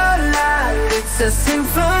collide, it's a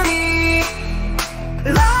symphony.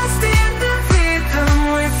 Lost in the rhythm,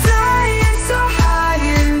 we're flying so high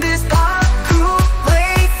in this pop cool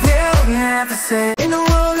wave. They'll never say. In a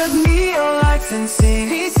world of neon lights and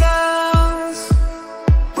city sounds,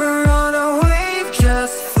 we're on a wave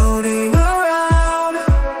just floating around.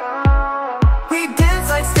 We dance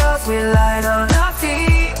like stars, we light on our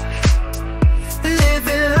feet,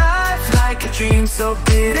 living life like a dream so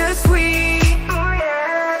bittersweet.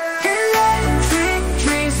 Electric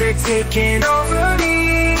dreams are taking over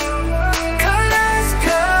me. Colors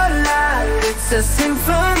collide, it's a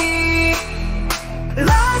symphony.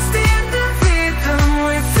 Lost in the rhythm,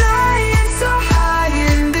 we're flying so high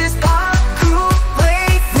in this pop cool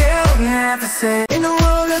wave. They'll never say. In a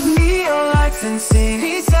world of neon lights and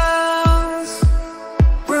city sounds,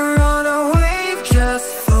 we're on a wave just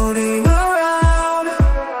floating around.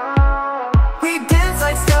 We dance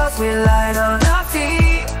like stars, we light on our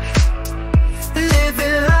feet,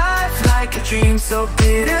 living life like a dream so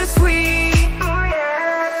bittersweet.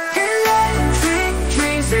 Electric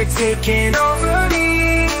dreams are taking over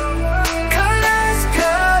me. Colors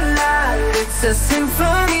collide, it's a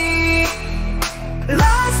symphony.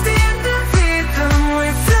 Lost in the rhythm,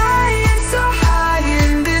 we're flying so high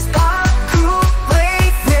in this pop cool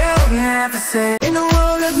wave. They'll never say. In a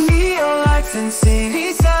world of neon lights and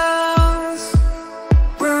city sounds,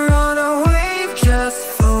 we're on a wave just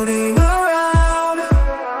floating around.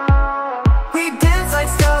 We dance like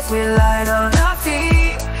stars, we light on our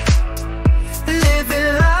feet,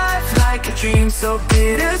 living life like a dream so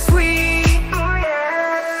bittersweet.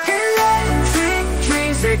 Electric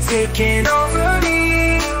dreams are taking over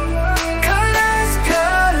me. Colors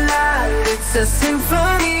collide, it's a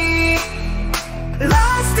symphony.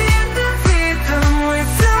 Lost in the rhythm, we're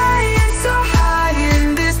flying so high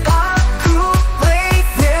in this pop cool wave.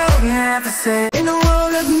 They'll never say. In a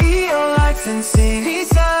world of neon lights and city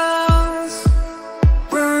sounds,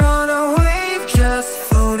 we're on a wave just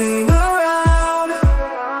floating around.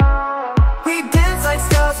 We dance like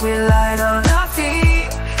stars, we light on our feet,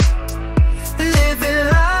 living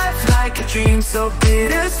life like a dream so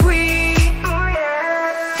bittersweet.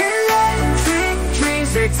 Electric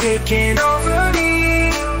dreams are taking over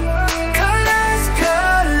me. Colors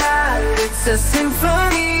collide, it's a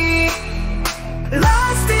symphony.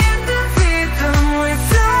 Lost in the rhythm, we're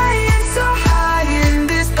flying so high in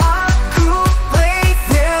this pop cool wave.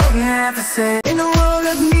 They'll never say. In a world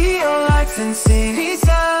of neon lights and city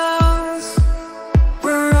sounds,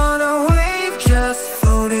 we're on a wave just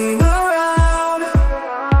floating around.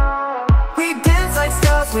 We dance like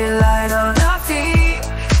stars, we light on our feet,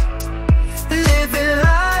 living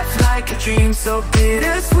life like a dream so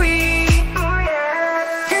bittersweet.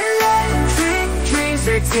 Electric dreams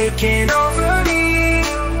are taking over me.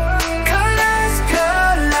 Colors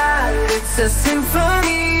collide, it's a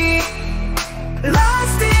symphony.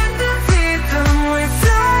 Lost in the rhythm, we're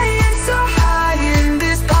flying so high in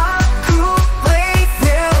this pop cool wave.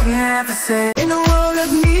 They'll never say. In a world of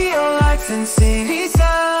neon lights and city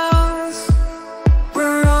sounds,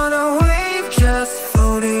 we're on a wave just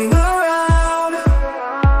floating around.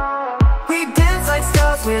 We dance like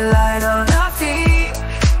stars, we light on our feet,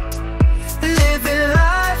 living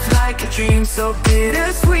life like a dream so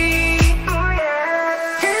bittersweet.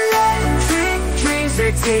 Electric dreams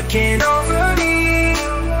are taking over me.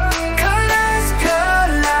 Colors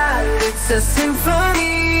collide, it's a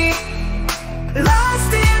symphony. Lost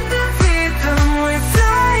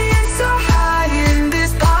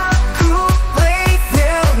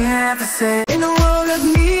say, in a world of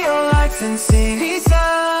neon lights and city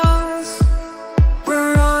sounds,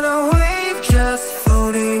 we're on a wave just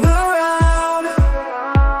floating around.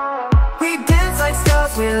 We dance like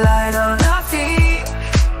stars, we light on our feet,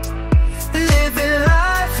 living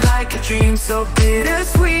life like a dream so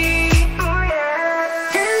bittersweet.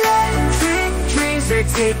 Electric dreams, they're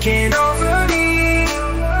taking over me.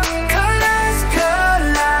 Colors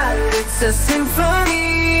collide, it's a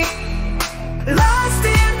symphony. Lost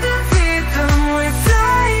in the rhythm, we're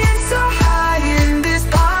flying so high in this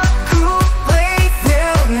pop cool wave.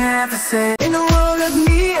 They'll never say, in a world of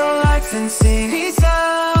neon lights and city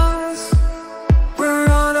sounds, we're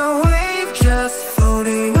on a wave just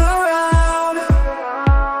floating around.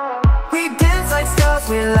 We dance like stars,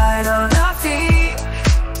 we light on our feet,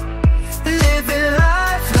 living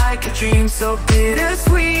life like a dream so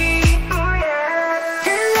bittersweet.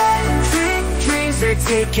 Electric dreams, they're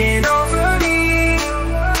taking over me.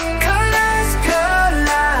 Colors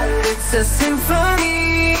collide, it's a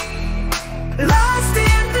symphony. Lost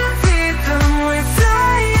in the rhythm, we're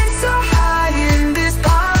flying so high in this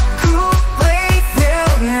pop cool wave.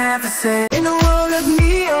 They'll never say, in a world of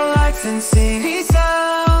neon lights and city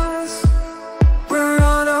sounds, we're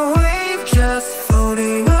on a wave just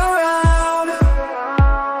floating around.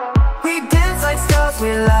 We dance like stars,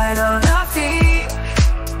 we light on our feet,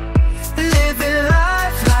 living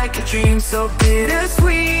life like a dream so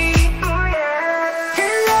bittersweet.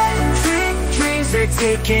 Electric dreams, they're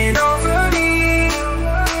taking over me.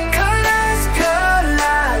 Colors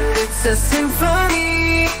collide, it's a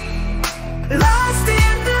symphony. Lost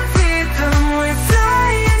in the rhythm, we're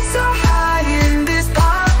flying so high in this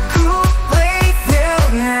pop cool wave.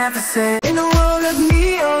 They'll never say, in a world of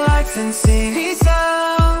neon lights and city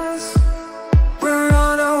sounds, we're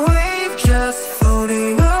on a wave just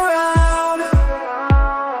floating around.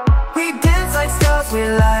 We dance like stars, we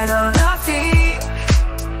light on our feet,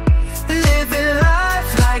 living life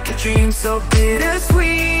like a dream so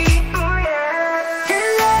bittersweet.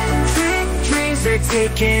 Electric dreams, they're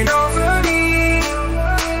taking over me.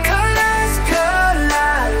 Colors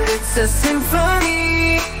collide, it's a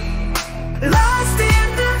symphony. Lost in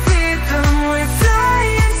the rhythm, we're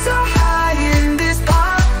flying so high in this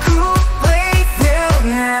pop cool wave. They'll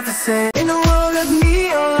never say, in a world of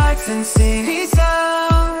neon lights and city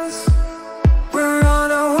sounds, we're on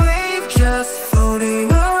a wave just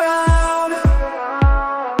floating around.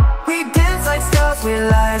 We dance like stars, we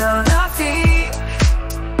light on our feet,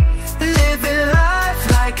 living life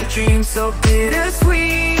like a dream so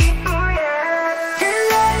bittersweet.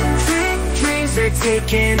 Electric dreams, they're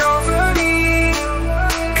taking over me.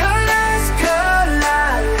 Colors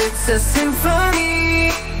collide, it's a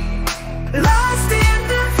symphony. Lost in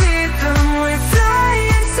the rhythm, we're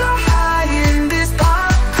flying so high in this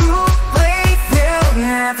pop cool wave. They'll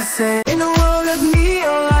never say, in a world of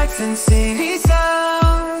neon lights and city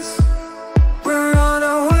sounds, we're on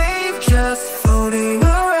a wave just floating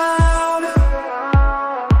around.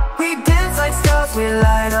 We dance like stars, we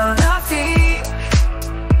light on our feet,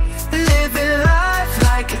 living life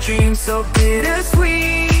like a dream so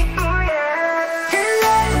bittersweet.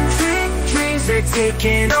 Electric dreams, they're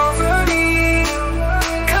taking over me.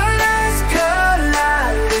 Colors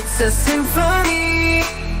collide, it's a symphony.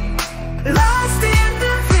 Lost in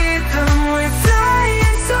the rhythm, we're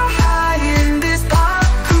flying so high in this pop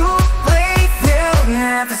cool wave. They'll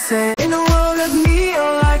never say, in a world of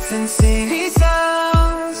neon lights and city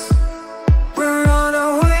sounds, we're on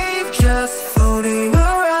a wave just floating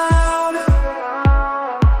around.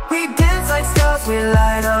 We dance like stars, we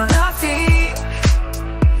light on our feet,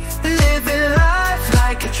 living life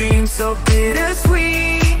like a dream so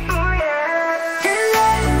bittersweet.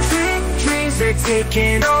 Electric dreams, they're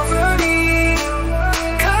taking over me.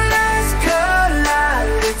 Colors collide,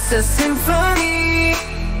 it's a symphony.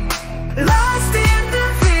 Lost in the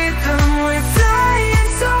rhythm, we're flying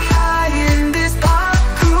so high in this pop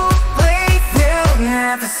cool wave. They'll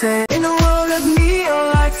never say, in a world of neon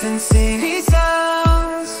lights and city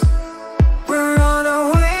sounds, we're on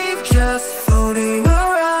a wave just floating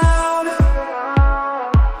around.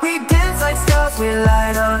 We dance like stars, we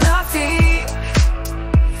light on our feet,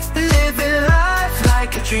 living life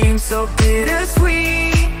like a dream so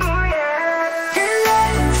bittersweet.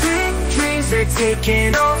 Electric dreams, they're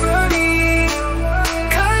taking over me.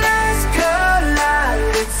 Colors collide,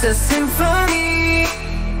 it's a symphony.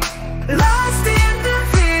 Lost in the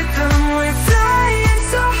rhythm, we're flying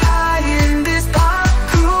so high in this pop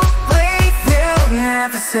cool wave. They'll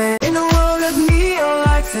never say, in a world of neon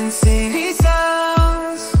lights and city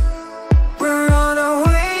sounds, we're on a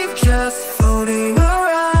wave just floating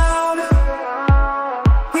around.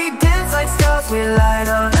 We dance like stars, we light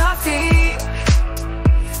on our feet,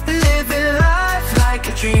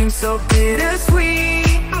 dream so bittersweet.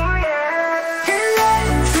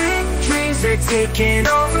 Electric dreams are taking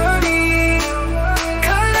over me.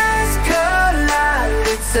 Colors collide,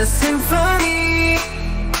 it's a symphony.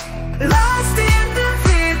 Lost in the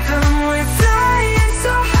rhythm, we're flying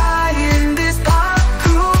so high in this pop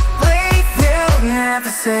cool wave. They'll never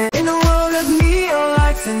say. In a world of neon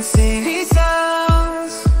lights and city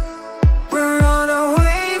sounds, we're on a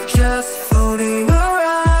wave just floating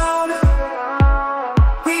around.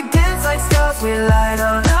 We dance like stars, we light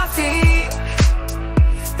on our feet,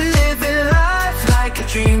 living life like a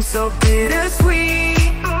dream so bittersweet.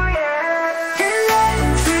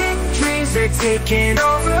 Electric dreams are taking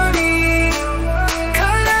over me.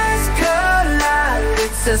 Colors collide,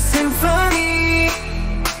 it's a symphony.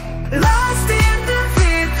 Lost in the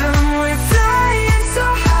rhythm, we're flying so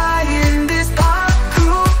high in this pop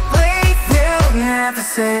cool wave. They'll never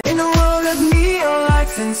say. In a world of neon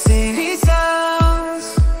lights and city sounds,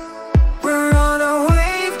 we're on a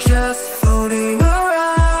wave just floating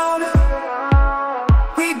around.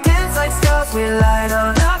 We dance like stars, we light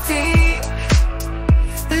on our feet,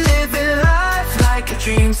 living life like a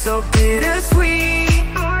dream so bittersweet.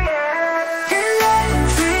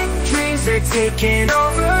 Electric dreams are taking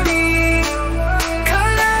over me.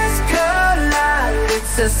 Colors collide,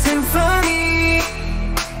 it's a symphony.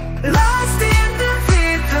 Lost in the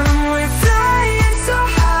rhythm, we're flying so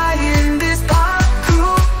high in this pop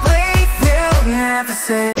cool wave. They'll never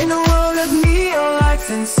say. In a world of neon lights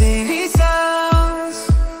and city sounds,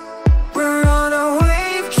 we're on a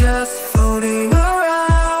wave just floating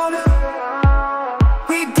around.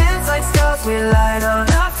 We dance like stars, we light on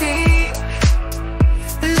our feet,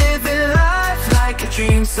 living life like a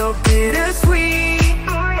dream so bittersweet.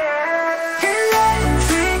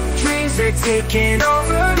 Electric dreams are taking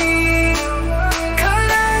over me.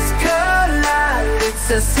 Colors collide, it's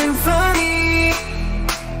a symphony.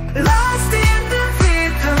 Lost in the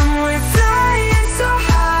rhythm, we're flying so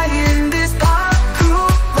high in this pop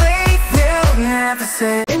cool wave. They'll never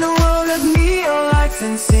say. In a world of neon lights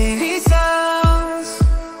and city sounds,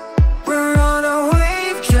 we're on a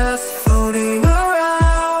wave just floating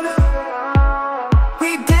around.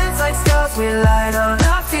 We dance like stars, we light on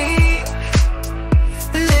our feet,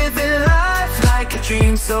 living life like a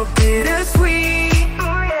dream so bittersweet.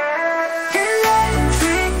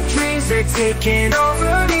 Electric dreams are taking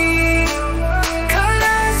over me.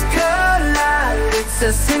 Colors collide, it's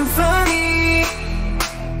a symphony.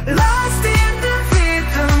 Lost in the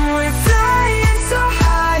rhythm, we're flying so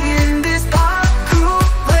high in this pop cool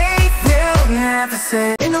wave. They'll never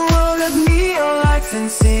say. In a world of neon lights and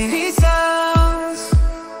city sounds,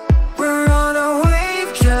 we're on a wave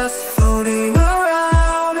just floating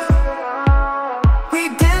around. We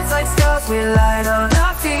dance like stars, we light on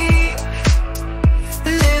our feet,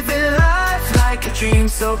 living life like a dream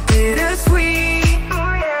so bittersweet.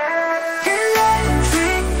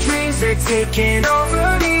 Electric dreams are taking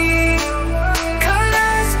over me.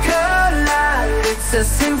 Colors collide, it's a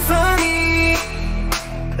symphony.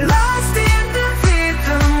 Lost in the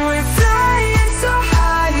rhythm, we're flying so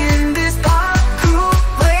high in this pop cool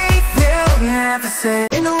wave. They'll never say.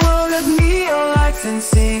 In a world of neon lights and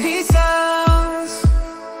city sounds,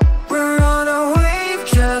 we're on a wave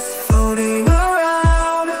just floating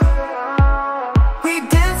around. We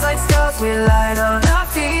dance like stars, we light on our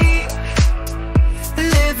feet,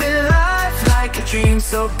 living life like a dream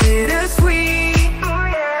so bittersweet.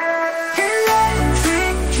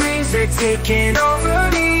 Electric dreams are taking over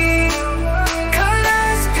me.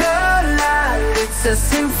 Colors collide, it's a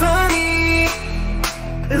symphony.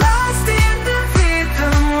 Lost in the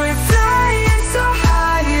rhythm, we're flying so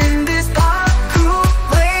high in this pop cool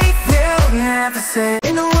wave. They'll never say.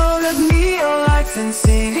 In a world of neon lights and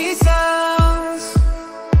city sounds,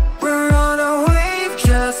 we're on a wave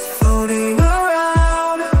just floating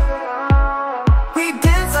around. We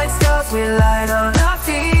dance like stars, we light on our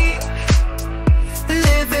feet,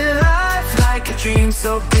 living life like a dream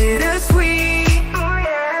so bittersweet.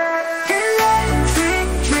 Electric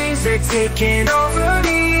dreams are taking over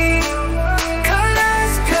me.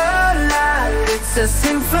 Colors collide, it's a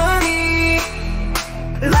symphony.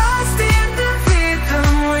 Lost in the rhythm,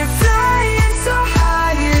 we're flying so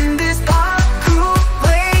high in this pop cool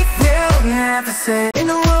wave. They'll never say. In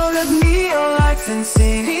a world of neon lights and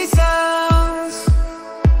city sounds,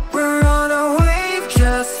 we're on a wave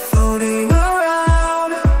just floating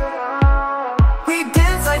around. We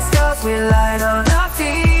dance like stars, we light on our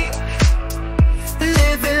feet,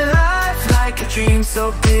 living life like a dream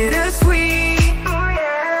so bittersweet.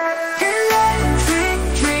 Electric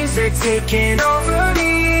dreams are taking over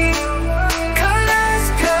me. Colors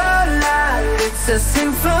collide, it's a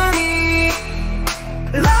symphony.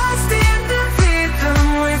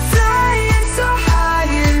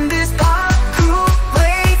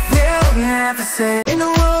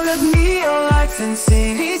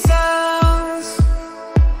 city sounds.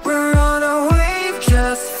 We're on a wave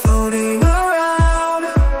just floating around.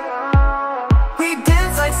 We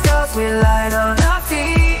dance like stars, we light on our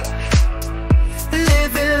feet,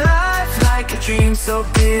 living life like a dream so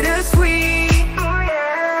bittersweet.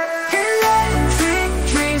 Electric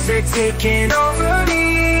dreams are taking over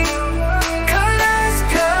me. Colors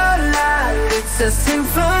collide, it's a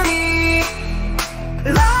symphony.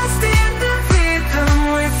 Lost in the rhythm,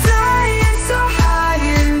 we're flying so high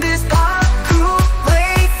in this pop cool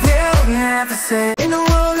wave. They'll never say. In a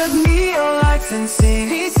world of neon lights and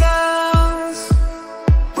city sounds,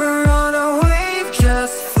 we're on a wave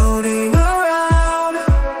just floating around.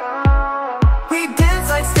 We dance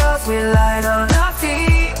like stars, we light on our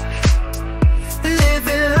feet,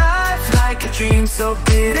 living life like a dream so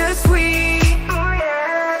bittersweet.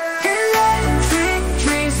 Electric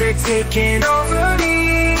dreams are taking over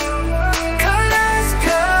me. Colors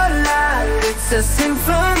collide, it's a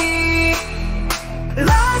symphony.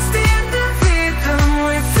 Lost in the rhythm,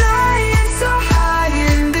 we're flying so high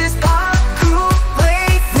in this pop cool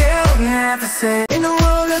wave. They'll never say. In a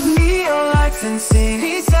world of neon lights and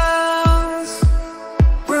city sounds,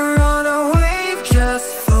 we're on a wave just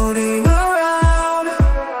floating around.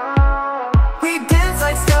 We dance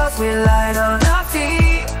like stars, we light on our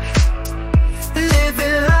feet,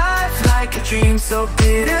 living life like a dream so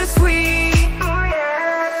bittersweet.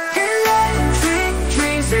 Electric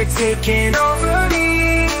dreams are taking over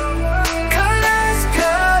me. Colors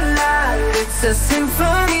collide, it's a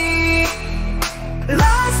symphony.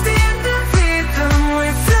 Lost in the rhythm,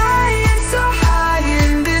 we're flying so high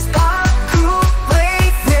in this pop cool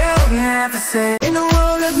wave. They'll never say. In a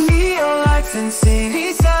world of neon lights and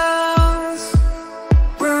city sounds,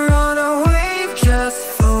 we're on a wave just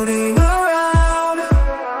floating around.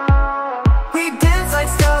 We dance like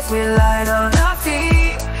stars, we light on our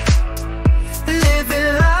feet,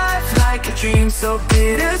 living life like a dream so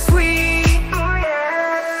bittersweet.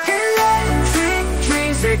 Electric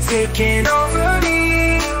dreams are taking over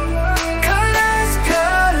me. Colors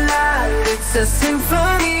collide, it's a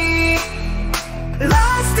symphony.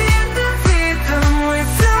 Lost in the rhythm, we're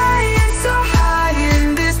flying so high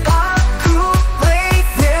in this pop cool wave.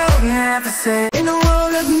 They'll never say. In a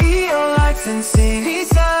world of neon lights and city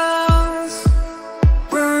sounds,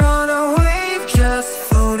 we're on a wave just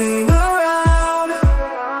floating around.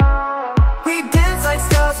 We dance like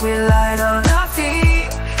stars, we light on our feet,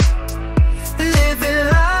 living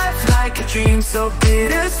life like a dream so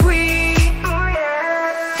bittersweet.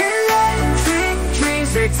 Electric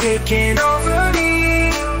dreams are taking over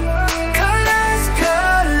me. Colors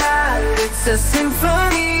collide, it's a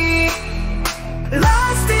symphony.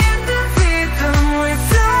 Lost in the rhythm, we're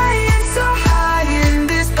flying so high in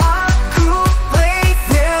this pop cool wave.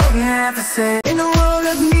 They'll never say. In a world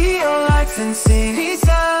of neon lights and city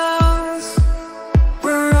sounds,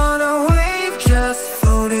 we're on a wave just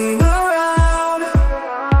floating around.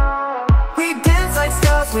 We dance like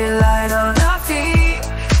stars, we light on our feet,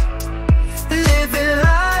 living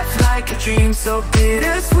life like a dream so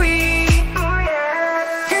bittersweet.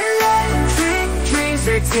 Electric dreams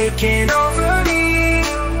are taking over me.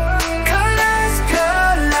 Colors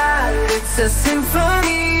collide, it's a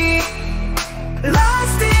symphony.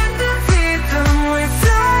 Lost in the rhythm, we're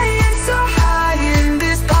flying so high in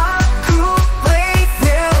this pop cool wave.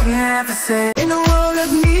 They'll never say. In a world of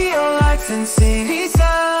neon lights and city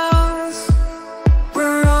sounds,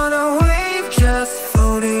 we're on a wave just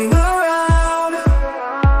floating around.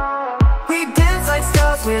 We dance like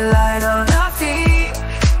stars, we light on our feet,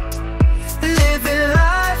 living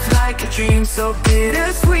life like a dream so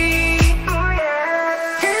bittersweet.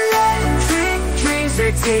 Electric dreams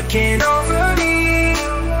are taking over me.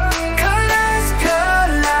 Colors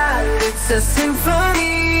collide, it's a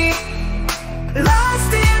symphony.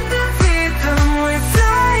 Lost in the rhythm, we're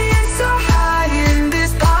flying so high in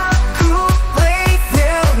this pop cool wave.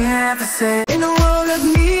 They'll never say. In a world of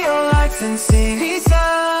neon lights and city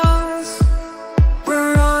sounds,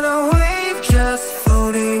 we're on a wave just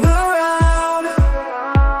floating around.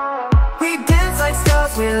 We dance like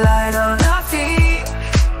stars, we light on our feet,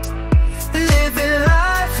 living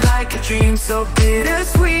life like a dream so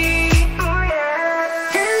bittersweet.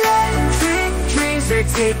 Electric dreams are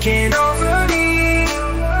taking over me.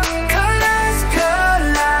 Colors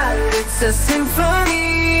collide, it's a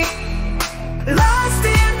symphony. Lost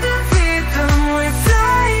in the rhythm, we're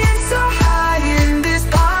flying so high in this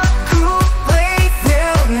pop cool wave.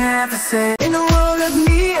 They'll never say. In a world of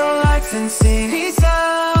neon lights and city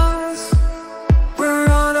sounds, we're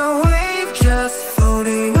on a wave just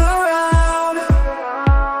floating around.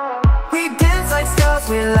 We dance like stars,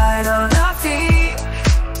 we light on our feet,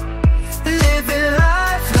 living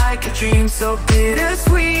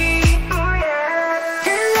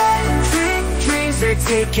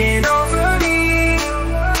taking over me.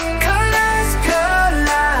 Colors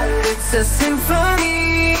collide, it's a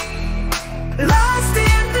symphony. Lost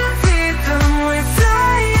in the rhythm, we're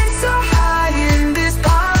flying so high in this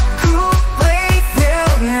pop cool wave.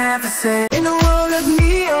 They'll never say. In a world of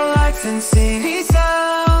neon lights and city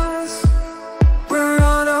sounds, we're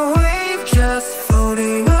on a wave just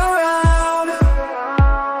floating around.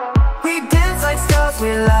 We dance like stars,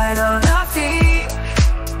 we light on our feet,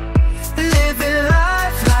 living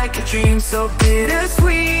life like a dream so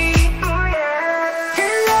bittersweet.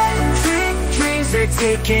 Electric dreams, they're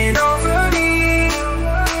taking over me.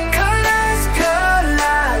 Colors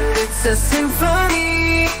collide, it's a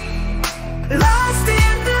symphony. Lost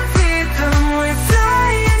in the rhythm, we're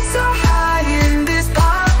flying so high in this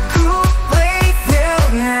pop cool wave.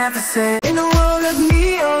 They'll never say. In a world of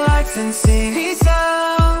neon lights and city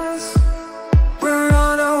sounds, we're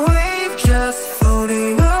on a wave just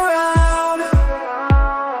floating around.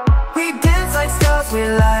 We dance like stars, we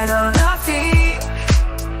light on our feet,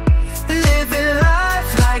 living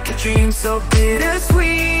life like a dream so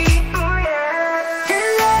bittersweet.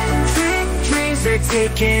 Electric dreams, they're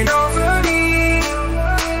taking over me.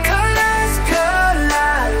 Colors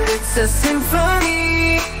collide, it's a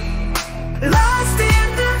symphony. Lost in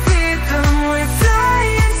the rhythm, we're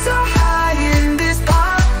flying so high in this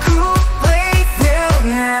pop cool wave. They'll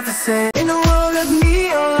never say. In a world of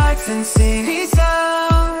neon lights and city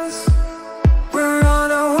sounds, we're on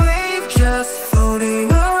a wave just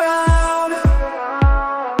floating around.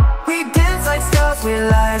 We dance like stars, we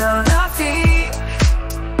light on our feet,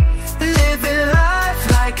 living life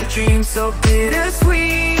like a dream so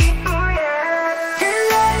bittersweet.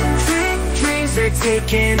 Electric dreams, they're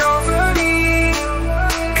taking over me.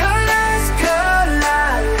 Colors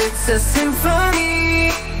collide, it's a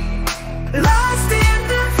symphony. Lost in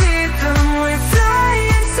the rhythm, we're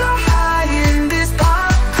flying so high in this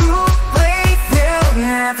pop cool wave. They'll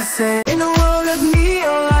never say. In a world of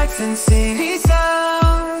neon lights and city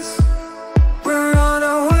sounds, we're on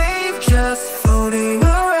a wave just floating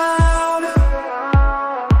around.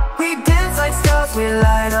 We dance like stars, we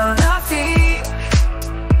light on our feet,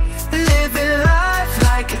 living life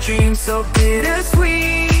like a dream so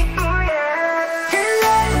bittersweet.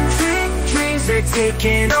 Electric dreams, they're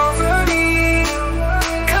taking over me.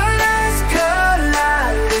 Colors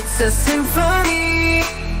collide, it's a symphony.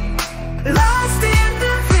 Lost in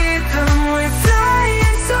the rhythm, we're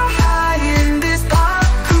flying so high in this pop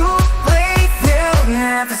cool wave. They'll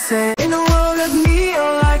never say. In a world of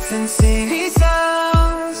neon lights and city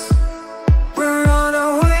sounds, we're on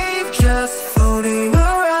a wave just floating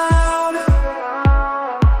around.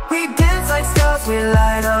 We dance like stars, we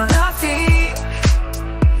light on our feet,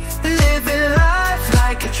 living life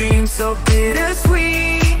like a dream so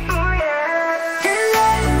bittersweet.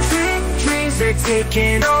 Electric dreams, they're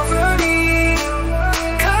taking over me.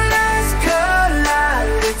 Colors collide,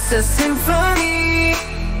 it's a symphony.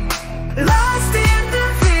 Lost in the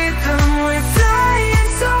rhythm, we're flying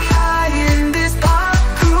so high in this pop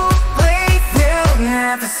cool wave. They'll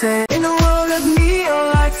never say. In a world of neon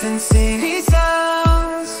lights and city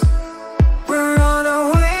sounds, we're on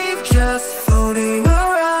a wave just floating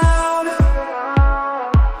around.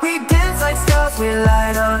 We dance like stars, we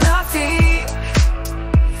light on our feet,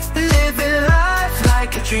 living life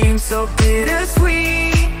like a dream so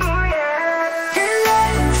bittersweet.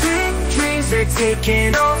 Electric dreams, they're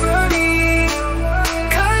taking over me.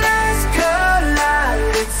 Colors collide,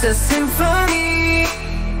 it's a symphony.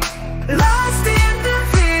 Lost in the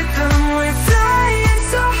rhythm, we're flying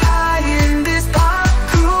so high in this pop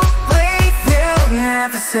cool wave. They'll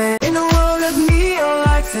never say. In a world of neon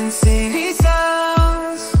lights and city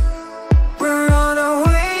sounds, we're on a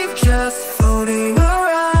wave just floating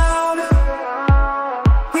around.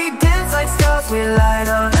 We dance like stars, we light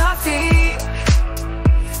on our feet,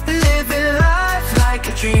 living life like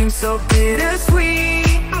a dream so bittersweet.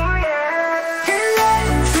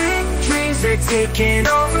 Electric dreams, they're taking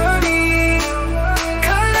over me.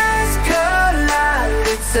 Colors collide,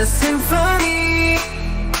 it's a symphony.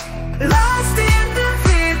 Lost in the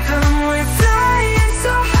rhythm, we're flying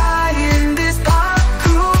so high in this pop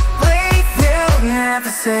cool wave. They'll never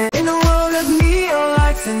say. In a world of neon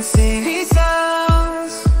lights and city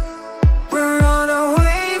sounds, we're on a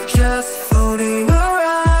wave just floating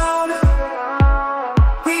around.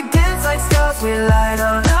 We dance like stars, we light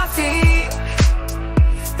on our feet,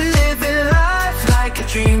 living life like a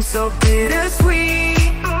dream so bittersweet.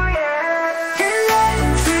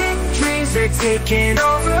 Electric dreams, they're taking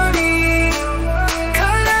over me.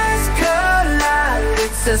 Colors collide,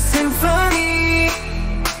 it's a symphony.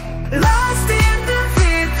 Lost in the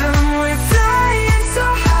rhythm, we're flying so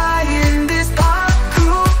high in this pop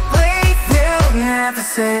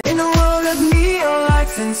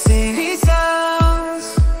and city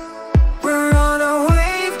sounds. We're on a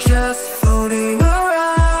wave just floating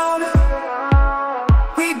around.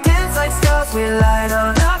 We dance like stars, we light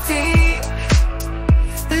on our feet,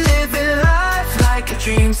 living life like a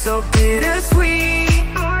dream so bittersweet.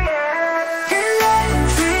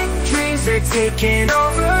 Electric dreams are taking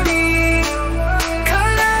over me.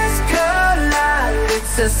 Colors collide,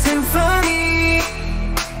 it's a symphony.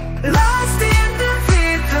 Lost in the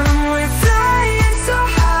rhythm, we're flying so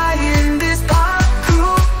high in this pop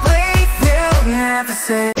cool wave. They'll never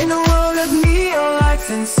say. In a world of neon lights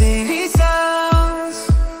and city sounds,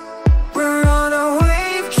 we're on a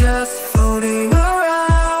wave just floating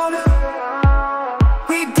around.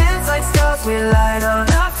 We dance like stars, we light on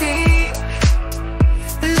our feet,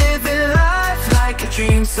 living life like a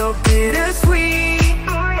dream so bittersweet.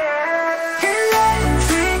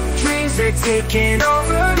 Electric dreams are taking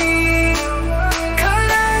over me.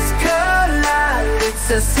 Colors collide, it's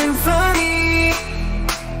a symphony.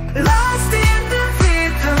 Lost in the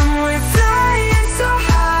rhythm, we're flying so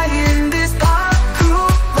high in this pop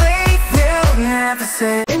cool wave. They'll never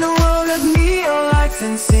say. In a world of neon lights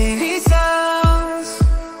and city sounds,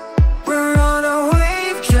 we're on a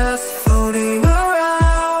wave just floating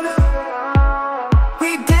around.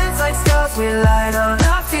 We dance like stars, we light on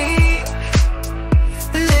our feet,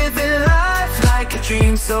 living life like a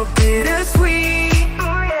dream so bittersweet.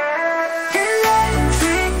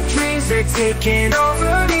 Electric dreams are taking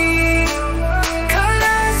over me.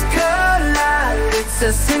 Colors collide, it's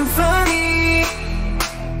a symphony.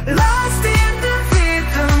 Lost in the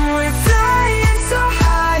rhythm, we're flying so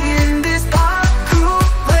high in this pop cool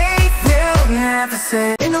wave. They'll never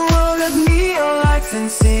say. In a world of neon lights and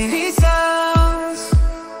city sounds,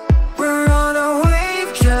 we're on a wave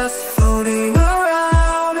just floating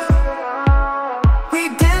around. We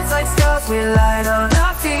dance like stars, we light on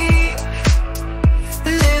our feet,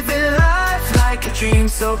 living life like a dream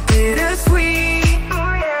so bittersweet.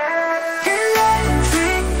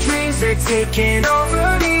 Electric dreams are taking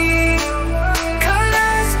over me.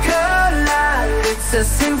 Colors collide, it's a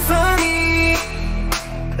symphony.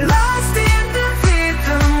 Lost in the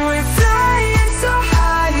rhythm, we're flying so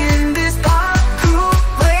high in this pop cool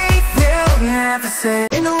wave. They'll never say.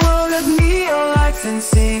 In a world of neon lights and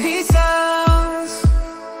city sounds,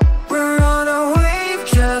 we're on a wave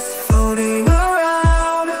just floating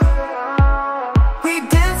around. We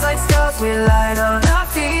dance like stars, we light on our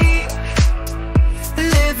feet,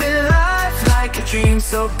 living life like a dream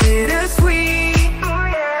so bittersweet.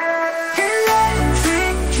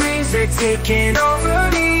 Electric dreams are taking over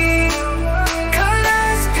me.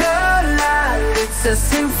 Colors collide, it's a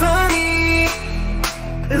symphony.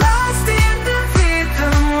 Lost in the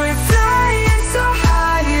rhythm, we're flying so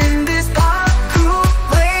high in this pop cool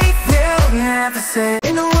wave. They'll never say.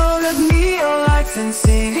 In a world of neon lights and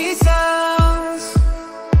city sounds,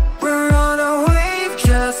 we're on a wave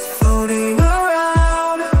just floating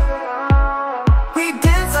around. We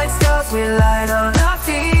dance like stars, we light on our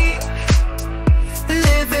feet,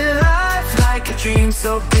 living life like a dream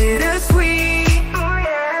so bittersweet.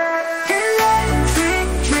 Electric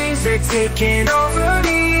dreams are taking over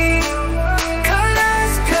me.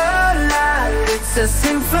 Colors collide, it's a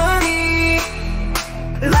symphony.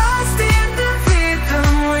 Lost in the rhythm,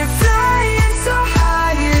 we're flying so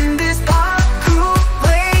high in this pop cool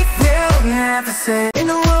wave. They'll never say. In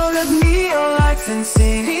a world of neon lights and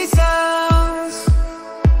city sounds,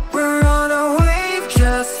 we're on a wave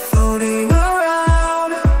just floating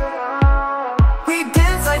around. We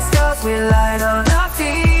dance like stars, we light on our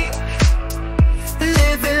feet,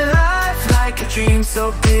 living life like a dream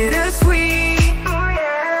so bittersweet.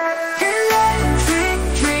 Electric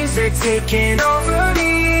dreams are taking over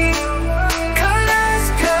me. Colors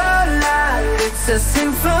collide, it's a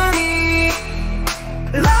symphony.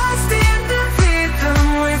 Lost in the rhythm,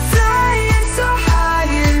 we're flying so high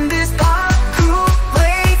in this pop cool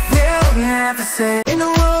wave. They'll never say. In a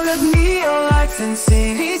world of neon lights and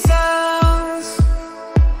city sounds,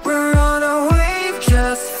 we're on a wave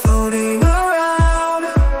just floating around.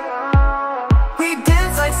 We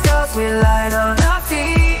dance like stars, we light on our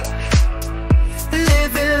feet,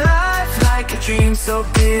 living life like a dream so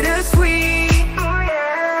bittersweet.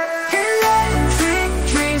 Electric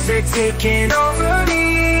dreams are taking over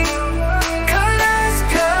me. Colors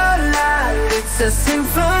collide, it's a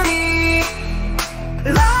symphony.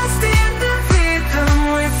 Lost in the rhythm,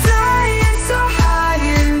 we're flying so high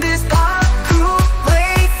in this pop cool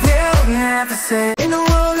wave. They'll never say. In a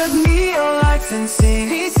world of neon lights and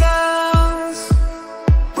city sounds,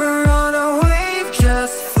 we're on a wave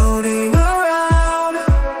just floating around.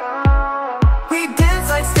 We dance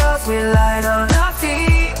like stars, we light on our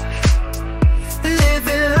feet,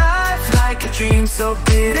 living so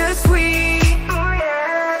bittersweet.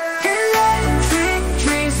 Electric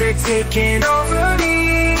dreams are taking over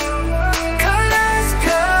me. Colors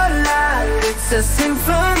collide, it's a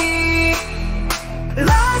symphony.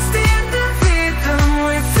 Lost in the rhythm,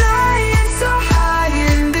 we're flying so high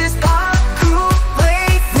in this pop cool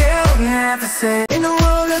wave. They'll never say. In a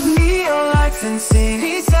world of neon lights and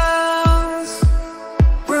city sounds,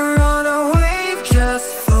 we're on a wave just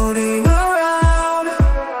floating around.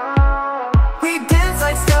 We dance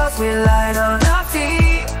like stars, we light on our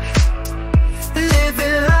feet,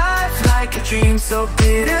 living life like a dream so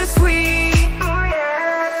bittersweet.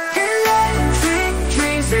 Electric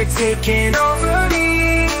dreams are taking over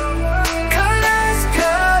me. Colors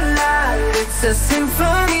collide, it's a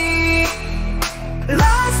symphony.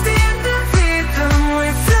 Lost in the rhythm,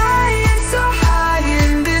 we're flying so high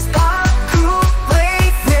in this pop cool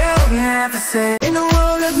wave. They'll never say. In a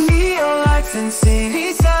world of neon lights and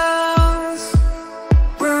city sounds,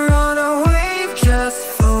 we're on a wave just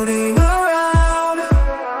floating around.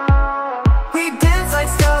 We dance like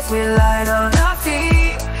stars, we light on our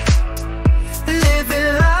feet,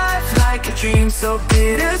 living life like a dream so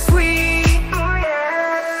bittersweet.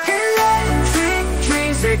 Electric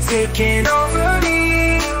dreams are taking over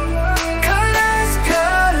me. Colors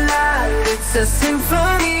collide, it's a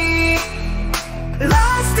symphony.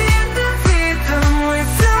 Lost in the rhythm, we're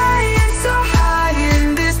flying so high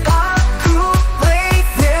in this pop cool wave.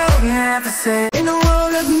 They'll never say. In a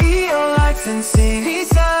world of neon lights and city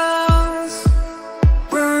sounds,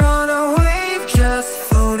 we're on a wave just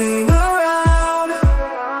floating around.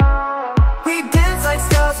 We dance like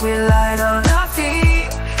stars, we light on our feet,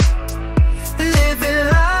 living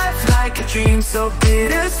life like a dream so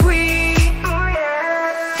bittersweet.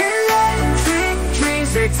 Electric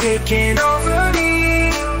dreams are taking over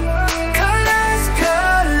me. Colors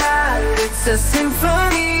collide, it's a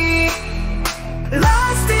symphony.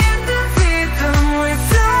 Lost in the rhythm, we're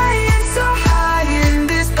flying so high in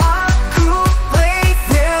this pop cool wave.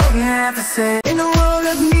 They'll never say. In a world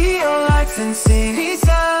of neon lights and city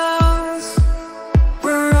sounds,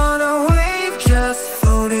 we're on a wave just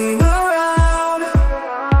floating around.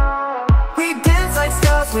 We dance like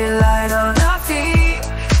stars, we light on our feet,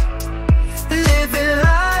 living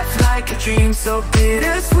life like a dream so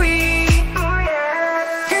bittersweet.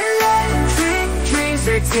 Electric dreams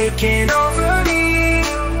are taking over me.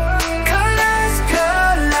 Colors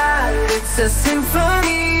collide, it's a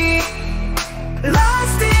symphony.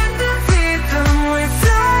 Lost in the rhythm, we're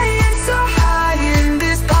flying so high in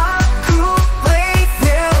this pop cool wave.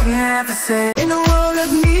 They'll never say. In a world of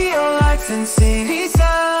neon lights and city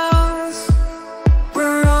sounds,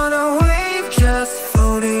 we're on a wave just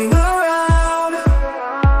floating around.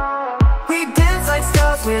 We dance like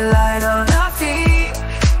stars, we light on our feet,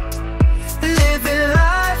 living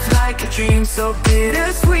life like a dream so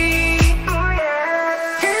bittersweet.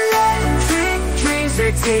 Electric dreams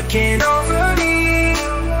are taking over me.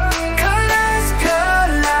 Colors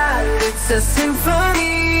collide, it's a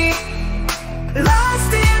symphony.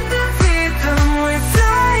 Lost in the rhythm, we're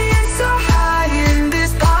flying so high in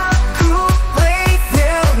this pop cool wave.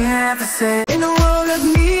 They'll never say. In a world of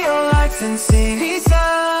neon lights and city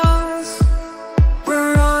sounds,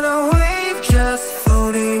 we're on a wave just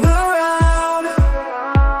floating around.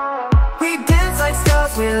 We dance like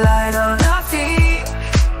stars, we light on our feet,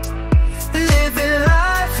 living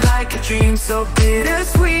life like a dream so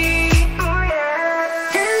bittersweet.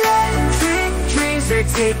 Electric dreams are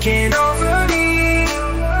taking over me.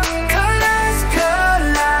 Colors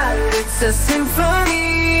collide, it's a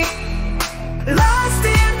symphony. Lost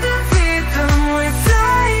in the rhythm, we're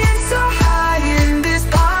flying so high in this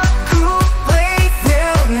pop cool wave.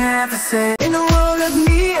 They'll never say. In a world of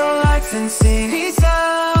neon lights and city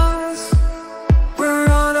sounds, we're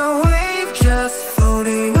on a wave just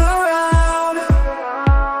floating around.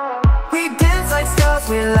 We dance like stars,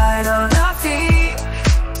 we light on our feet,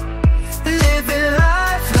 living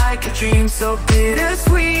life like a dream so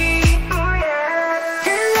bittersweet.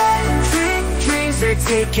 Electric dreams are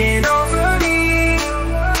taking over me.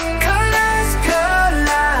 Colors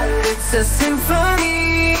collide, it's a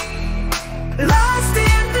symphony. Lost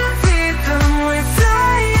in the rhythm, we're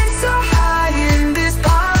flying so high in this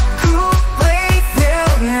pop cool wave.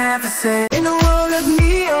 They'll never say. In a world of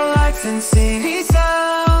neon lights and city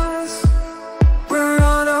sounds, we're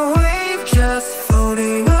on a wave just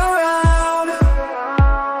floating around.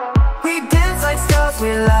 We dance like stars,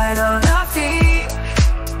 we light on our feet,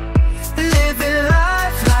 living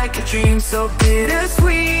life like a dream so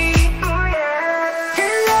bittersweet.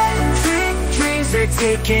 Electric dreams are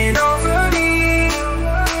taking over me.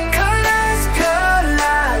 Colors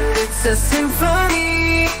collide, it's a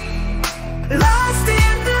symphony. Life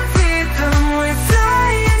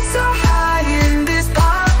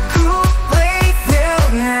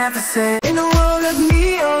have to say. In a world of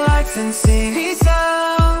neon lights and city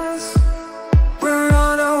sounds, we're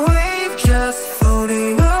on a wave just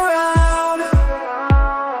floating around.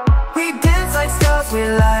 We dance like stars, we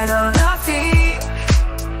light on our feet,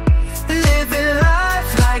 living life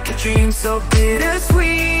like a dream so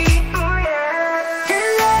bittersweet.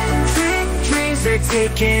 Electric dreams, they're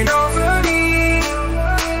taking over me.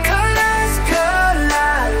 Colors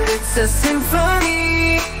collide, it's a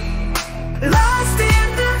symphony. Lost in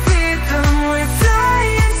the rhythm, we're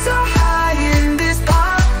flying so high in this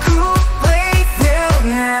pop cool wave. They'll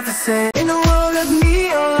never say. In a world of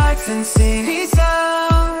neon lights and city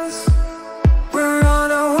sounds, we're on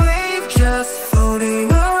a wave just floating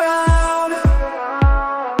around.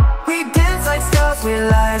 We dance like stars, we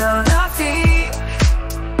light on our feet,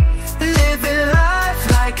 living life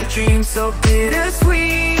like a dream so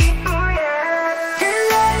bittersweet.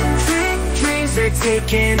 Electric dreams, they're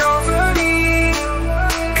taking over me.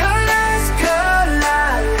 Colors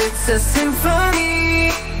collide, it's a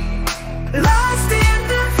symphony. Lost in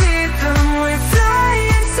the rhythm, we're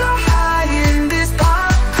flying so high in this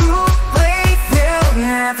pop cool wave. They'll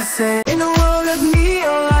never say. In a world of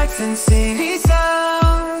neon lights and city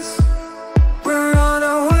sounds, we're on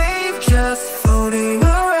a wave just floating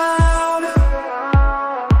around.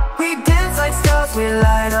 We dance like stars, we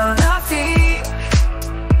light on our feet,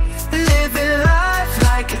 living life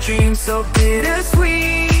like a dream so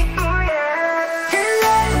bittersweet.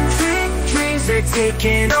 Electric dreams, they're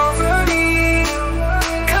taking over me.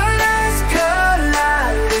 Colors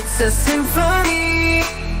collide, it's a symphony.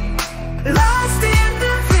 Lost in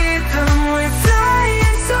the rhythm, we're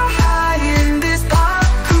flying so high in this pop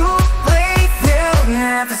cool wave. They'll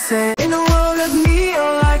never say. In a world of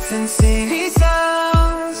neon lights and city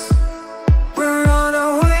sounds, we're on a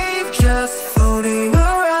wave just floating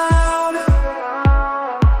around.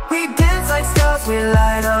 We dance like stars, we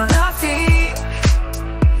light on our feet,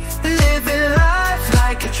 living life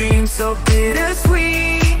like a dream so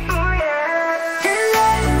bittersweet.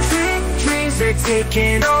 Electric dreams, they're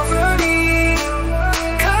taking over me.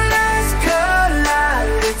 Colors collide,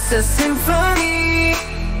 it's a symphony.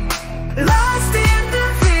 Lost in the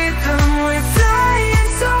rhythm, we're flying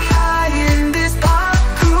so high in this pop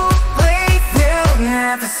cool wave. They'll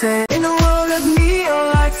never say. In a world of neon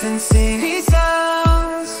lights and city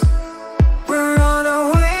sounds, we're on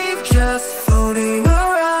a wave just floating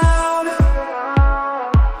around.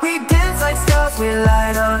 We dance like stars, we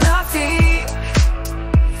light on our feet,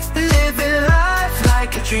 living life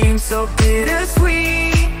like a dream so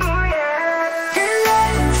bittersweet.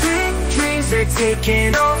 Electric dreams, they're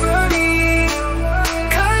taking over me.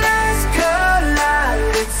 Colors collide,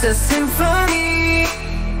 it's a symphony.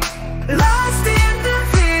 Lost in the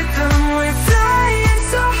rhythm, we're flying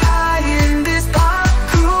so high in this pop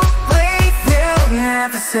cool wave. They'll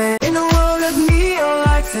never say. In a world of neon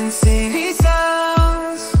lights and city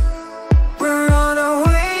sounds, we're on a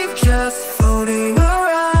wave just floating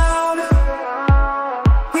around.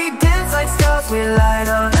 We dance like stars, we light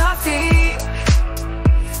on our feet,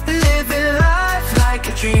 living life like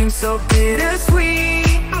a dream so bittersweet.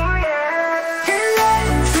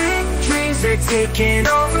 Electric dreams, they're taking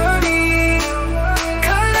over me.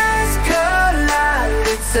 Colors collide,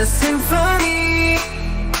 it's a symphony.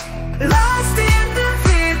 Lost in the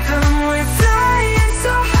rhythm, we're flying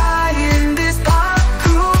so high in this pop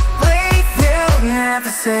cool wave. They'll never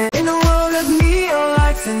say. In a world of neon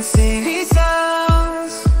lights and city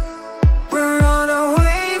sounds, we're on a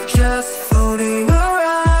wave just floating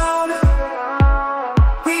around.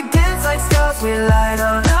 We dance like stars, we light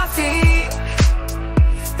on our feet,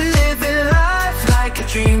 living life like a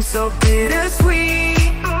dream so bittersweet.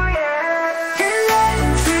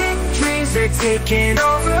 Electric dreams, they're taking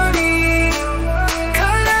over me.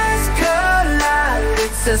 Colors collide,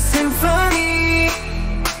 it's a symphony.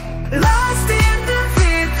 Lost in the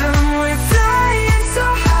rhythm, we're flying so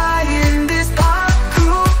high in this pop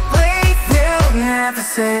cool wave. They'll never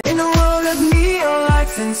say. In a world of neon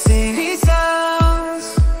lights and city sounds,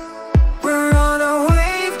 we're on a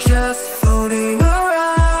wave just floating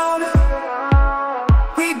around.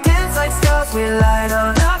 We dance like stars, we light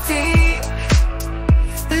on our feet,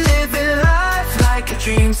 living life like a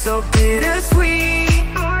dream so bittersweet.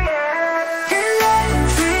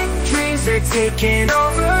 Electric dreams, they're taking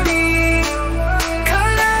over me.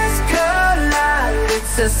 Colors collide,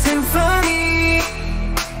 it's a symphony.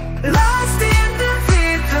 Lost in the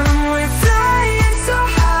rhythm, we're flying so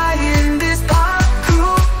high in this pop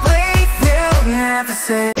cool wave. They'll never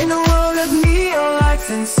say. In a world of neon lights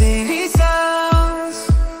and city sounds,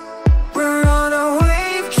 we're on a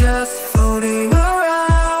wave just floating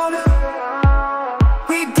around.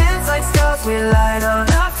 We dance like stars, we light on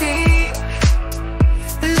our feet,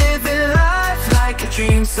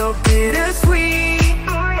 so bittersweet.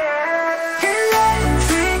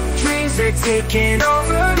 Electric dreams are taking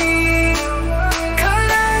over me.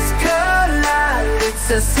 Colors collide, it's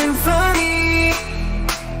a symphony.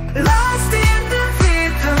 Lost in the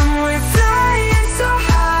rhythm, we're flying so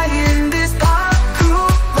high in this pop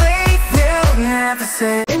cool wave. They'll never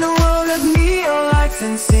say. In a world of neon lights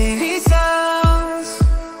and city sounds,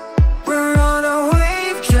 we're on a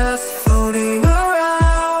wave just floating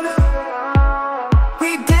around.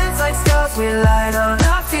 We dance like stars, we light on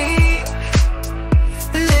our feet,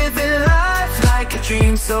 living life like a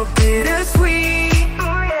dream so bittersweet.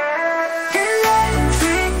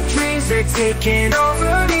 Electric dreams are taking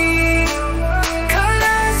over me.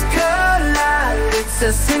 Colors collide, it's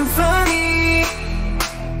a symphony.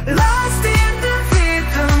 Lost in the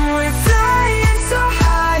rhythm, we're flying so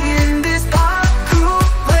high in this pop cool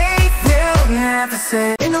wave. They'll never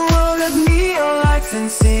say. In a world of neon lights and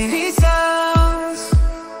city sounds,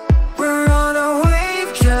 we're on a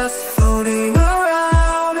wave just floating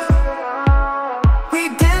around. We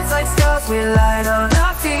dance like stars, we light on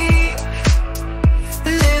our feet,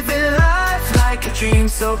 living life like a dream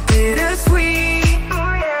so bittersweet.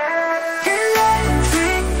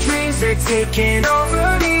 Electric dreams are taking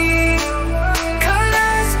over me.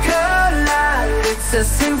 Colors collide, it's a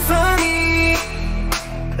symphony.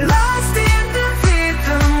 Lost in the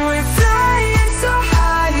rhythm, we're flying so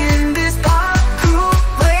high in this pop cool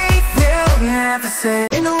wave. They'll never say.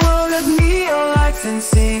 In a world of neon lights and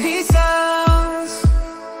city sounds,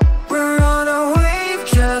 we're on a wave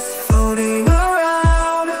just floating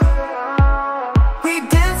around. We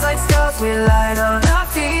dance like stars, we light on our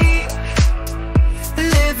feet,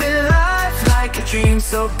 living life like a dream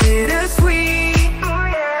so bittersweet.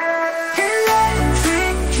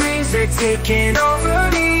 Electric dreams are taking over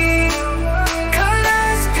me.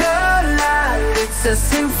 Colors collide, it's a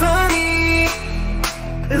symphony.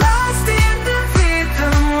 Lost in the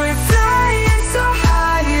rhythm, we're flying so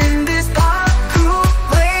high in this pop cool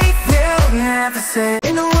wave. They'll never say.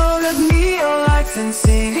 In a world of neon lights and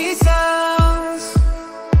city sounds,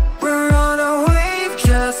 we're on a wave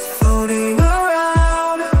just floating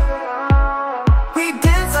around. We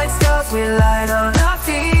dance like stars, we light on our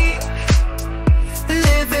feet,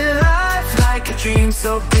 living life like a dream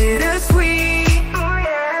so bittersweet.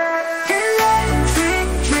 Electric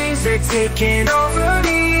dreams are taking over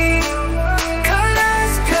me.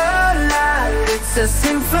 Colors collide, it's a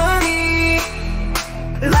symphony.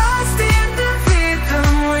 Lost in the rhythm,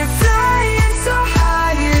 we're flying so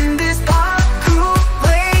high in this pop cool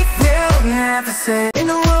wave. They'll never say. In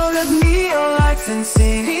a world of neon lights and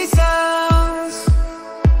city sounds,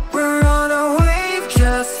 we're on a wave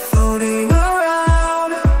just floating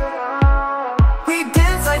around. We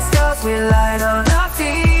dance like stars, we light on our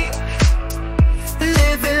feet,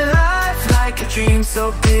 living life like a dream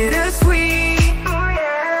so bittersweet.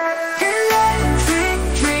 Electric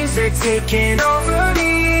dreams are taking over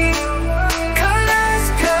me. Colors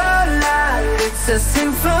collide, it's a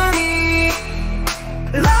symphony.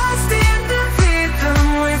 Lost in the rhythm,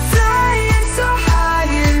 we're flying so high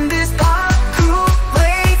in this pop cool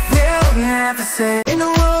wave. They'll never say. In a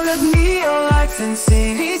world of neon lights and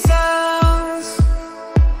city sounds,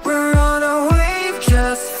 we're on a wave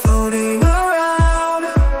just floating around.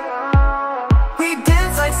 We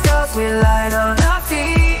dance like stars, we light on our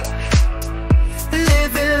feet,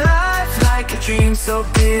 living life like a dream so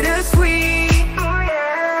bittersweet.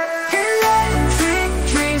 Electric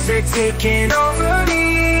dreams are taking over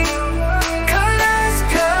me. Colors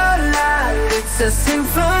collide, it's a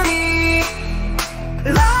symphony.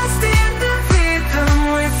 Lost in the rhythm,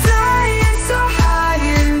 we're flying so high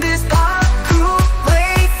in this pop cool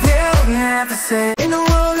wave. They'll never say. In a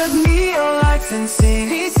world of neon lights and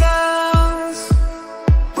city sounds,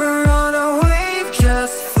 we're on a wave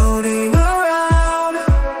just floating around.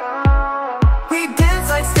 We dance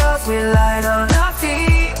like stars, we light on our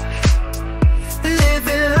feet,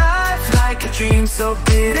 living life like a dream so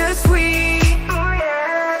bittersweet.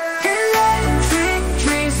 Electric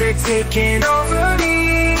dreams are taking over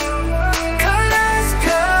me. Colors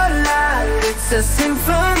collide, it's a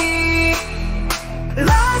symphony.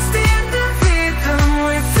 Lost in the rhythm,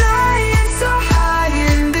 we're flying so high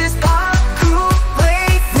in this pop cool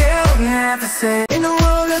wave. They'll never say. In a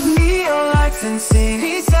world of neon lights and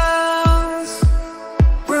city sounds,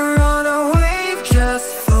 we're on a wave just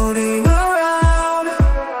floating around.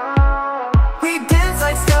 We dance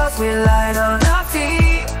like stars, we light on our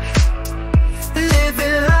feet,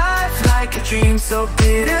 living life like a dream so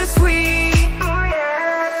bittersweet.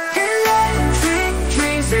 Electric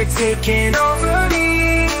dreams are taking over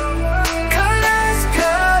me. Colors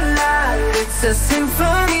collide, it's a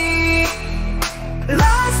symphony.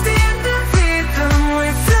 Lost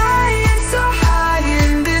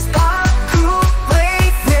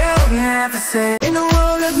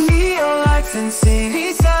and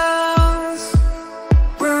city sounds.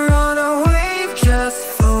 We're on a wave just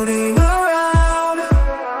floating around.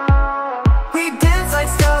 We dance like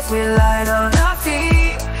stars, we light on our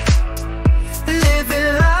feet,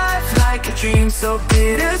 living life like a dream so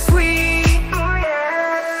bittersweet.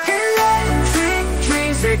 Electric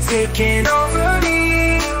dreams, they're taking over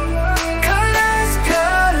me. Colors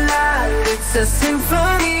collide, it's a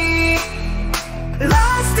symphony.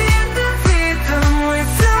 Lost in the rhythm, we're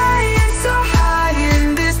flying so high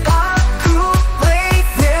in this pop cool wave.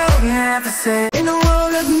 They'll never set in a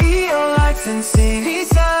world of neon lights and city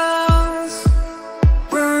sounds.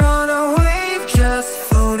 We're on a wave just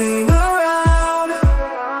floating around.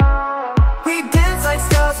 We dance like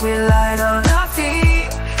stars, we light on our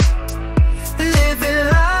feet, living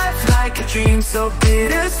life like a dream so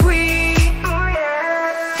bittersweet.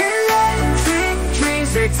 Electric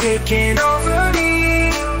dreams, they're taking over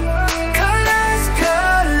me. Colors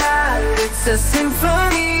collide, it's a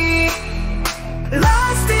symphony.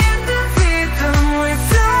 Lost in the rhythm, we're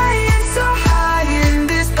flying so high in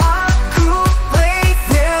this pop cool wave.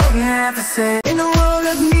 They'll never set in a world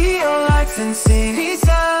of neon lights and city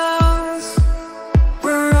sounds.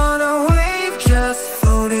 We're on a wave just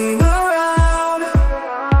floating around.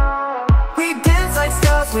 We dance like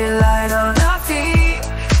stars, we light on our feet,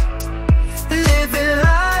 living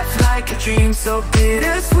life like a dream so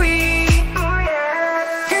bittersweet.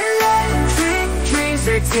 Electric dreams,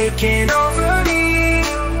 they're taking over me.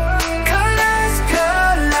 Colors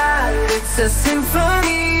collide, it's a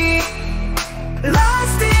symphony.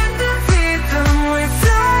 Lost in the rhythm, we're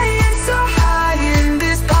flying so high in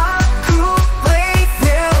this pop cool wave.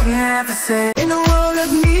 They'll never set in a world of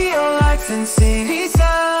neon lights and city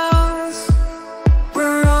sounds.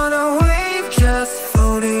 We're on a wave just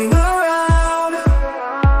floating around.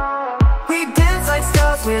 We dance like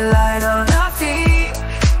stars, we light on our feet,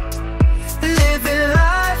 living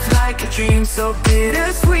life like a dream so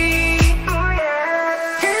bittersweet.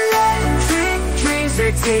 Electric dreams,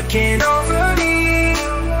 they're taking over me.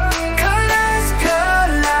 Colors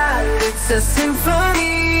collide, it's a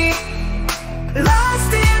symphony.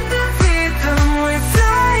 Lost in the rhythm, we're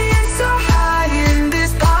flying so high in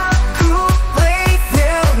this pop cool wave.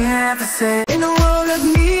 They'll never set in a world of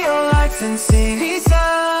neon lights and city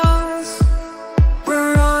sounds.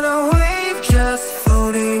 We're on a wave just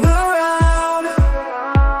floating around.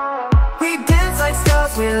 We dance like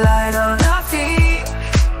stars, we light on our feet,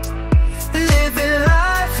 living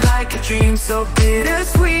life like a dream so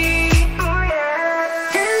bittersweet.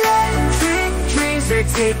 Electric dreams, they're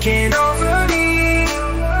taking over me.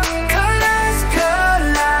 Colors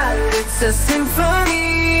collide, it's a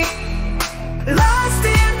symphony. Lost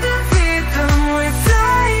in the rhythm, we're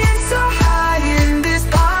flying so high in this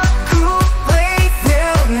pop cool wave.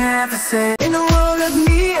 They'll never set in a world of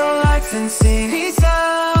neon lights and city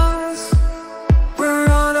sounds. We're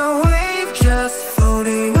on a wave just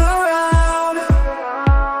floating around.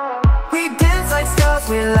 We dance like stars,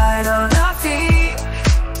 we light on our feet,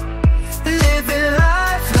 living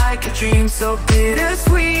life like a dream so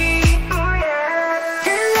bittersweet.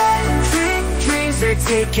 Electric dreams, they're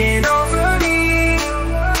taking over me.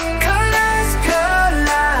 Colors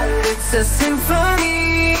collide, it's a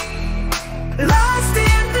symphony. Lost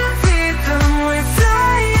in the rhythm, we're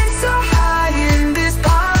flying so high in this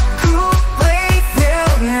pop cool wave.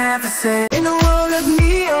 They'll never set in a world of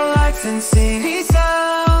neon lights and city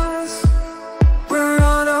sounds. We're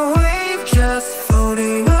on a wave just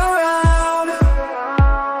floating around.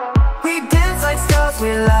 We dance like stars,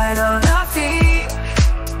 we light on our feet,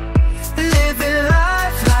 living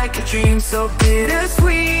life like a dream so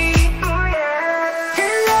bittersweet.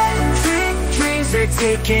 Electric dreams, they're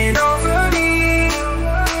taking over me.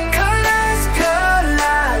 Colors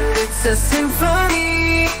collide, it's a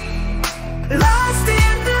symphony. Lost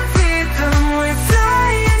in the rhythm, we're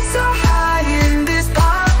flying so high in this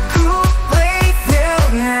pop cool wave.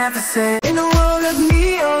 They'll never set in a world of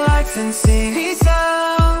neon lights and city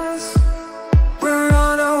sounds. We're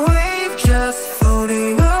on a wave just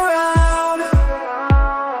floating around.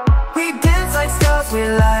 We dance like stars, we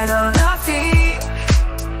light on our feet,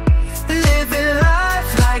 living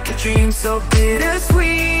life like a dream so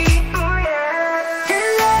bittersweet.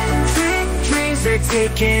 Electric dreams, they're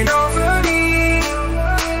taking over me.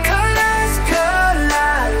 Colors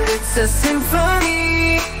collide, it's a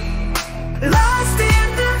symphony. Lost in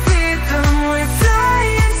the rhythm, we're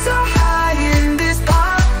flying so high in this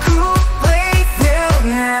pop cool wave. They'll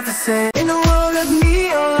never set in a world of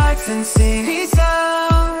neon lights and city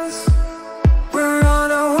sounds. We're on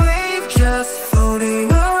a wave just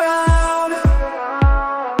floating around.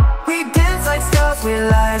 We dance like stars, we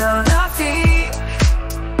light on our feet,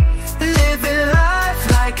 living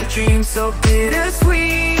dream so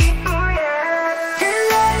bittersweet.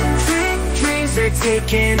 Electric dreams are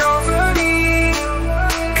taking over me.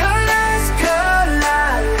 Colors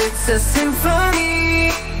collide, it's a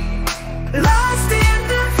symphony. Lost in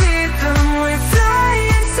the rhythm, we're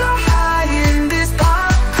flying so high in this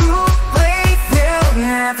pop cool wave. They'll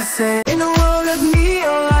never say. In a world of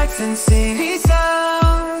neon lights and city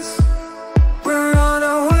sounds, we're on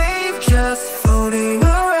a wave just floating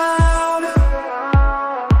around.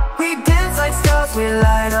 We dance like stars, we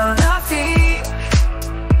light on our feet,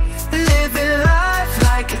 living life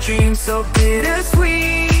like a dream so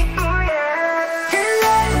bittersweet.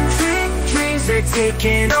 Electric dreams are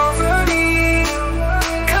taking over me.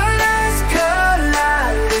 Colors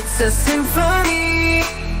collide, it's a symphony.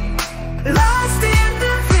 Lost in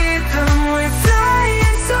the rhythm, we're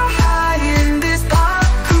flying so high in this pop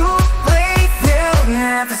cool wave. They'll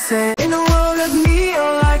never say. In a world of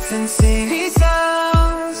neon lights and city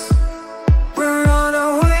sounds, we're on a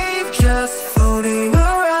wave just floating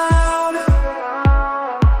around.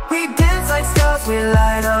 We dance like stars, we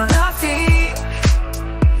light on our feet,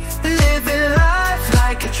 living life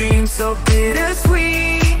like a dream so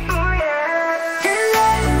bittersweet.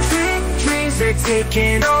 Electric dreams are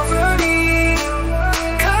taking over me.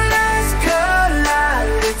 Colors collide,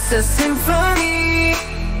 it's a symphony.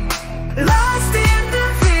 Lost in the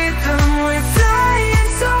rhythm, we're flying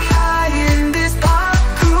so high in this pop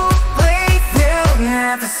cool wave. They'll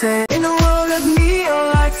never say. In a world of neon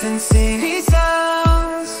lights and city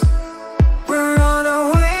sounds, we're on a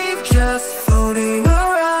wave just floating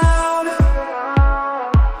around.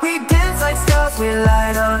 We dance like stars, we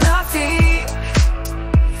light on our feet,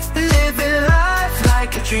 living life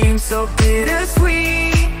like a dream so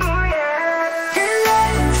bittersweet.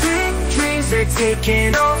 Electric dreams are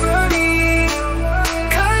taking over me.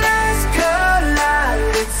 Colors collide,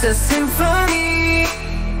 it's a symphony.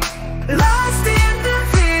 Lost in the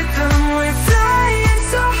rhythm, we're flying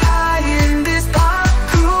so high in this pop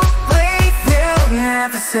cool wave. They'll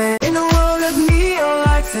never say. In a world of neon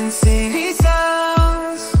lights and city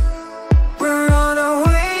sounds, we're on a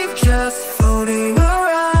wave just floating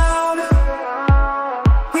around.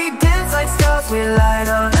 We dance like stars, we light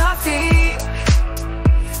on our feet,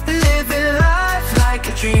 living life like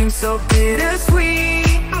a dream so bittersweet.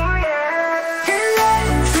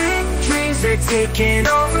 Electric dreams are taking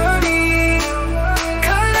over me.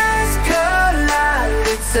 Colors collide,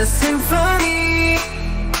 it's a symphony.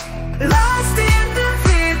 Lost in the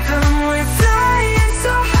rhythm, we're flying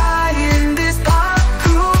so high in this pop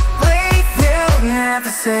cool wave. They'll never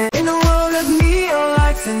say. In a world of neon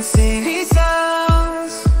lights and city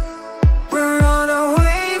sounds, we're on a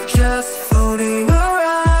wave just floating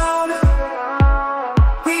around.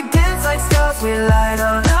 We dance like stars, we light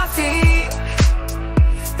on our feet,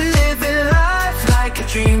 living life like a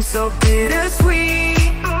dream so bittersweet.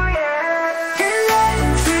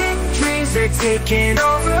 Electric dreams are taking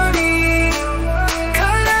over me.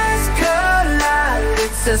 Colors collide,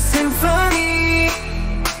 it's a symphony.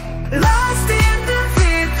 Lost in the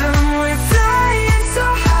rhythm, we're flying so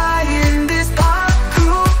high in this pop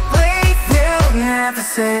cool wave. They'll never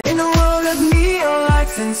say. In a world of neon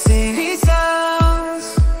lights and city sounds,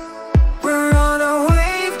 we're on a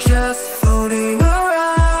wave just floating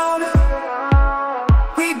around.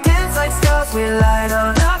 We dance like stars, we light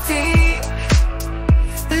on our feet,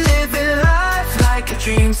 living life like a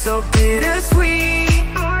dream so bittersweet.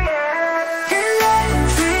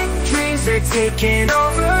 Electric dreams are taking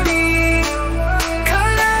over me.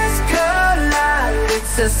 Colors collide,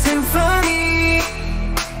 it's a symphony.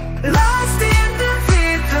 Lost in the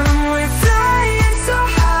rhythm, we're flying so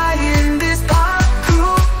high in this pop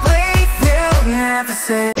cool wave. They'll never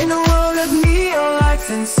say. In a world of neon lights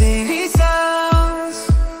and city sounds,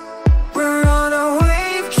 we're on a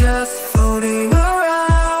wave just floating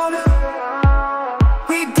around.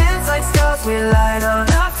 We dance like stars, we light on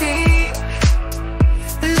our feet,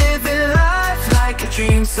 living life like a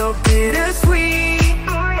dream so bittersweet.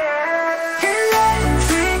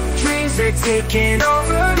 Electric dreams are taking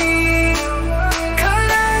over me.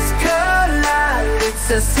 Colors collide, it's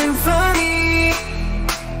a symphony.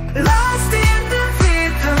 Lost in the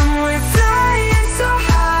rhythm, we're flying so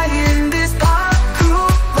high in this pop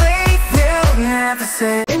cool wave. They'll never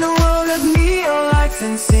say. In a world of neon lights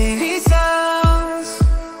and city sounds,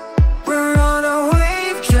 we're on a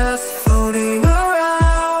wave just floating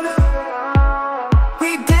around.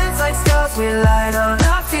 We dance like stars, we light on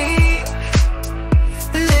our feet,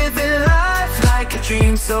 living life like a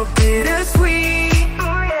dream so bittersweet.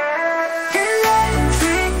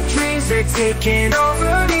 Electric dreams are taking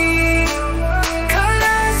over me.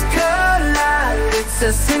 Colors collide, it's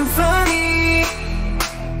a symphony.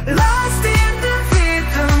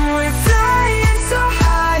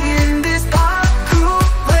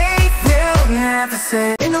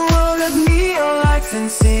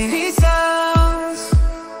 city sounds.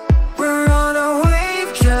 We're on a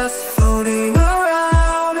wave just floating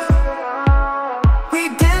around. We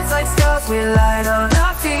dance like stars, we light on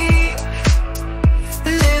our feet,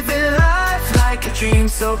 living life like a dream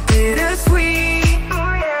so bittersweet.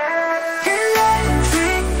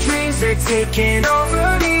 Electric dreams are taking over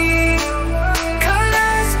me.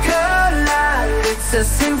 Colors collide, it's a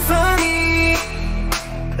symphony.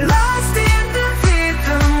 Lost in the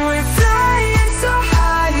rhythm, we're flying so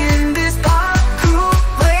high in this pop cool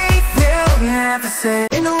wave. They'll never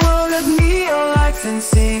set in a world of neon lights and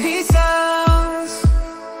city sounds.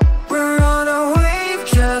 We're on a wave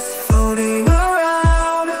just floating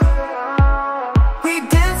around. We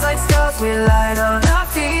dance like stars, we light on our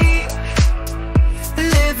feet,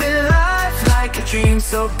 living life like a dream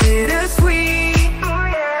so bittersweet.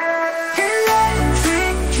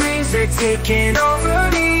 Electric dreams are taking over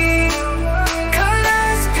me.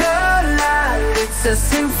 Colors collide, it's a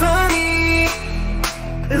symphony.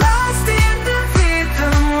 Lost in the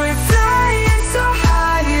rhythm, we're flying so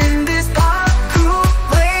high in this pop cool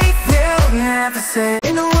wave. They'll never set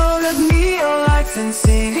in a world of neon lights and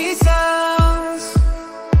city sounds.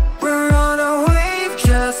 We're on a wave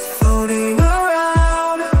just floating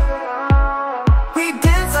around. We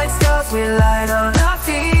dance like stars, we light on our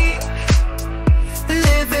feet,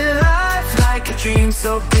 living life like a dream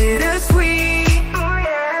so bittersweet.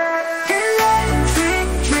 Electric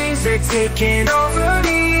dreams are taking over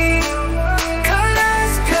me.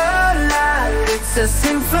 Colors collide, it's a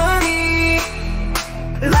symphony.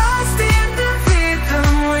 Lost in the rhythm,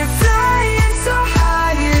 we're flying so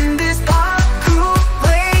high in this pop cool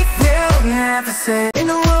wave. They'll never set in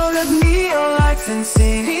a world of neon lights and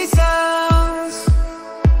city sounds.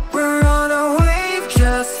 We're on a wave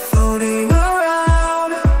just floating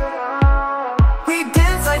around. We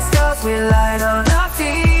dance like stars, we light on our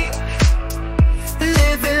feet,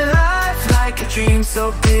 living life like a dream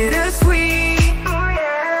so bittersweet.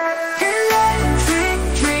 Electric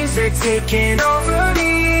dreams are taking over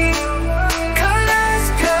me. Colors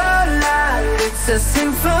collide, it's a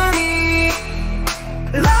symphony.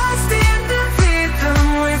 Lost in the rhythm,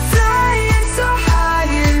 we're flying so high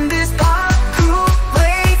in this pop cool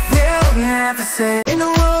wave. They'll never set in a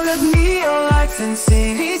world of neon lights and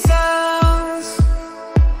city sounds.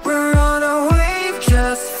 We're on a wave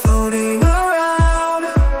just floating around.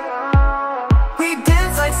 We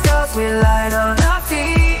dance like stars, we light on our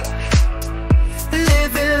feet,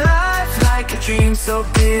 living life like a dream so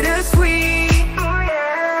bittersweet.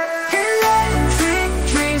 Electric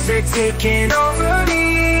dreams are taking over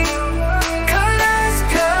me. Colors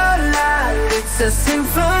collide, it's a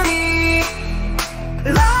symphony.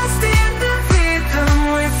 Lost in the rhythm,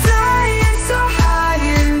 we're flying so high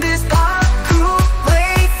in this pop cool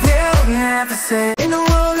wave. They'll never set in a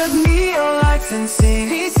world of neon lights and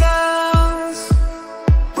city sounds.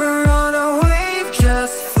 We're on a wave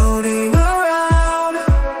just floating around.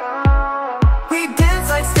 We dance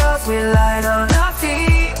like stars, we light on our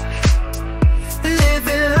feet,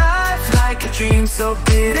 living life like a dream so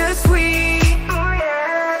bittersweet.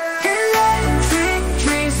 Electric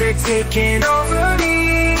dreams are taking over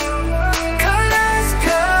me. Colors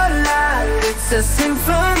collide, it's a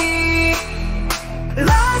symphony.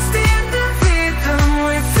 Lost in the rhythm,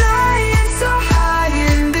 we're flying so high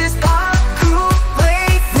in this pop cool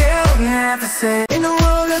wave. They'll never set in a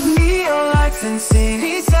world of neon lights and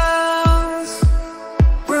city sounds.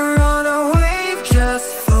 We're on a wave just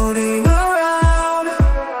floating around.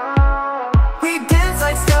 We dance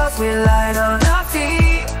like stars, we light on our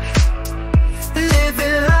feet,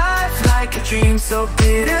 living life like a dream so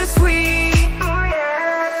bittersweet.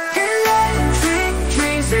 Electric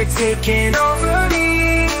dreams are taking over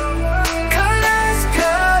me. Colors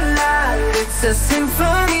collide, it's a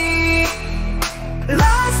symphony.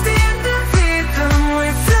 Lost in the rhythm,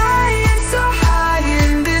 we're flying so high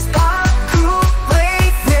in this pop cool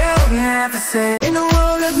wave. They'll never set in a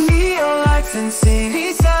world of neon lights and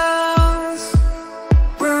city sounds.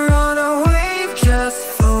 We're on a wave just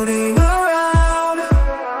floating around.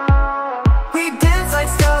 We dance like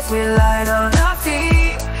stars, we light on our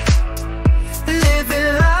feet,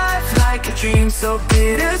 living life like a dream so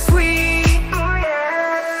bittersweet.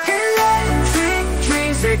 Electric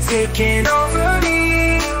dreams are taking over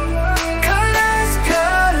me. Colors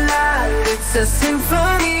collide, it's a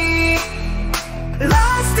symphony.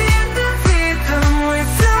 Lost in the rhythm, we're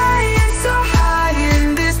flying so high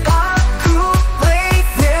in this pop cool wave.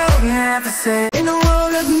 They'll never set in a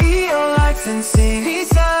world of neon lights and city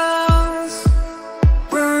sounds.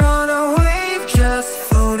 We're on a wave just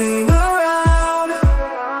floating around.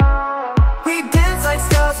 We dance like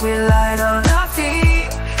stars, we light on our feet,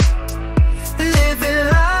 living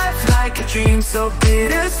life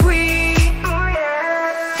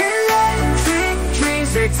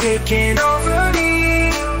music taking over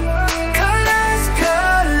me. Colors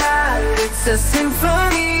collide, it's a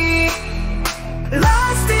symphony.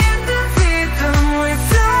 Lost in the rhythm, we're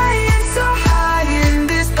flying so high in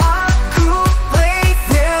this pop cool wave.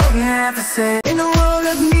 They'll never say. In a world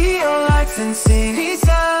of neon lights and city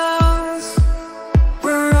sounds,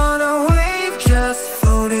 we're on a wave just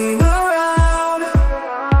floating around.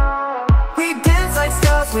 We dance like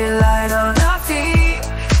stars, we light on our feet,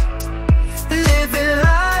 living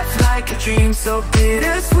life like a dream so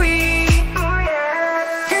bittersweet.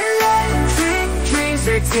 Electric dreams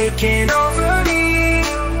are taking over me.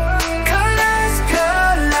 Colors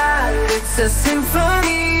collide, it's a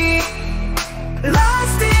symphony.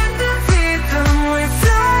 Lost in the rhythm, we're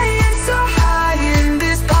flying so high in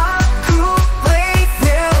this pop cool wave.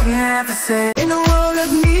 They'll never say. In a world of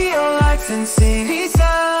neon lights and city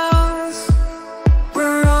sounds,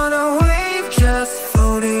 we're on a wave just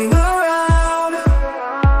floating around.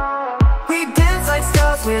 We dance like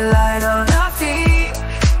stars, we light on our feet,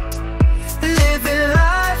 living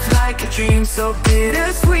life like a dream so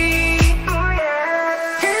bittersweet.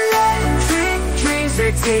 Electric dreams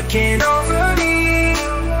are taking over me.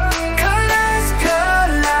 Colors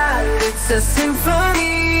collide, it's a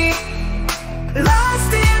symphony.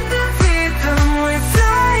 Lost in the rhythm, we're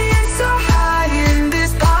flying so high in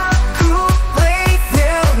this pop cool wave.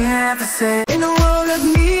 They'll never say. In a world of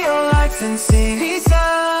neon lights and city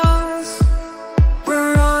sounds,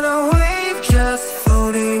 we're on a wave just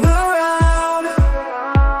floating around.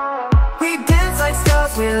 We dance like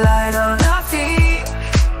stars, we light on our feet,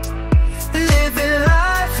 living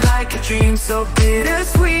life like a dream so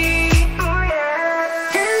bittersweet.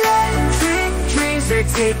 Electric dreams are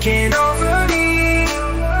taking over me.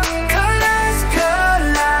 Colors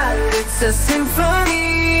collide, it's a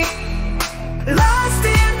symphony. Lost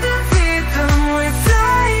in the rhythm, we're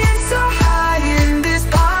flying so high in this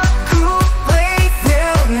pop cool wave.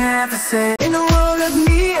 They'll never say. In a world of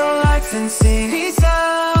neon lights and city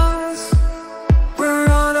sounds, we're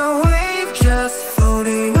on a wave just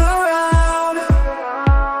floating around.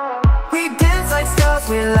 We dance like stars,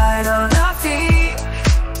 we light on our feet,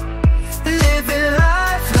 living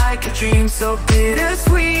life like a dream so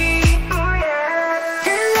bittersweet.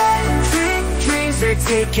 Electric dreams are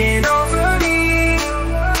taking over me.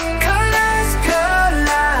 Colors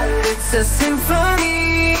collide, it's a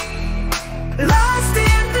symphony. Lost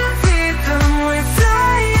in the rhythm, we're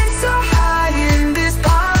flying so high in this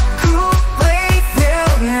pop cool wave.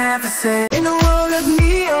 They'll never say. In a world of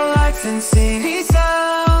neon lights and city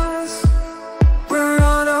sounds, we're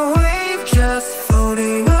on a wave just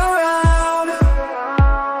floating around.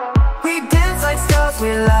 We dance like stars,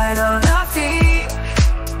 we light on our feet,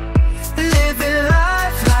 living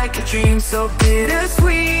life like a dream so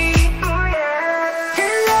bittersweet.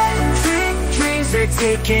 Electric dreams are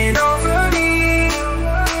taking over me.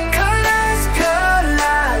 Colors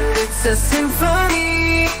collide, it's a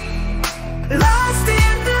symphony. Lost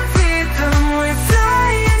in the rhythm, we're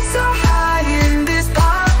flying so high in this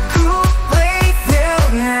pop cool wave.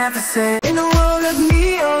 They'll never say. In a world of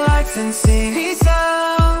neon lights and city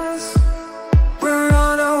sounds, we're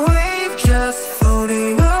on a wave just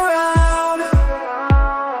floating around.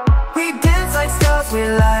 We dance like stars, we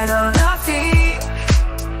light on our feet,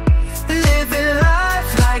 living life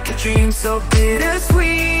like a dream so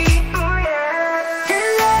bittersweet.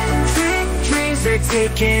 Electric dreams are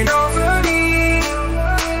taking over me.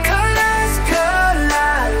 Colors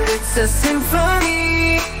collide, it's a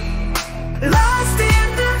symphony. Lost in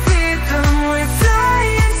the rhythm, we're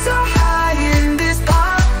flying so high in this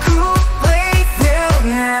pop cool wave. They'll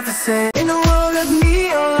never say. In a world of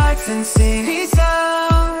neon lights and city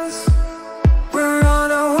sounds, we're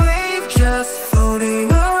on a wave just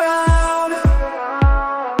floating around.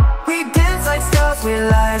 We dance like stars, we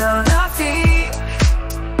light on our feet,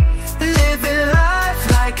 living life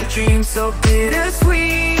like a dream so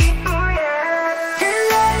bittersweet.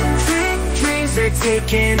 Electric dreams are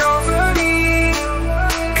taking over me.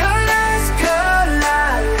 Colors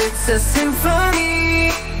collide, it's a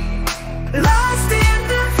symphony. Lost in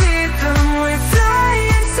the rhythm, we're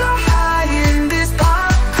flying so high in this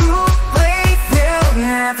pop cool wave. They'll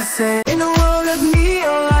never say. In a world of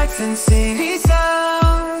neon lights and city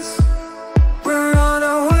sounds, we're on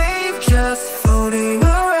a wave just floating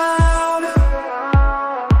around.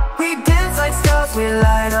 We dance like stars, we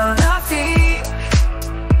light on our feet,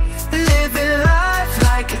 living life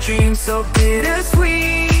like a dream so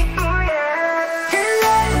bittersweet.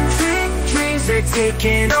 Electric dreams are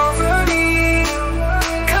taking over me.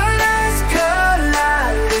 Colors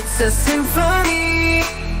collide, it's a symphony.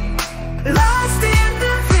 Lost in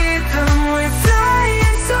the rhythm, we're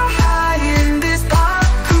flying so high in this pop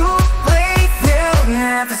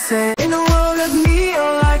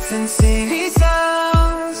lights and city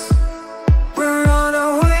sounds. We're on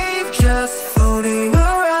a wave just floating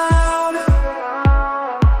around.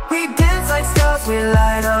 We dance like stars, we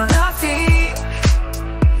light on our feet,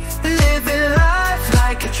 living life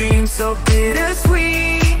like a dream so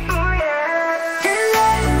bittersweet.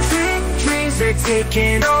 Electric dreams, they're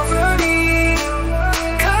taking over me.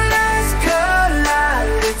 Colors collide,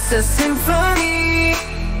 it's a symphony.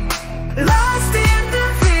 Lost in the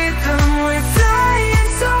rhythm, we're flying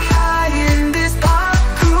so high in this pop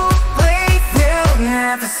cool wave. They'll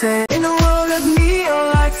never say. In a world of neon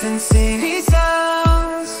lights and city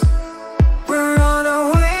sounds, we're on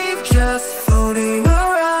a wave just floating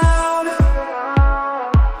around.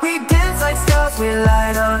 We dance like stars, we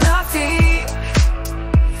light on our feet,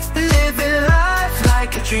 living life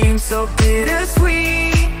like a dream so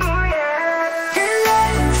bittersweet.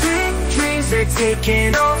 Electric dreams, they're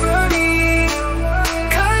taking over me.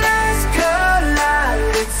 Colors collide,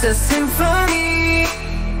 it's a symphony.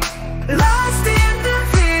 Lost in the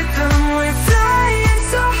rhythm, we're flying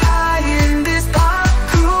so high in this pop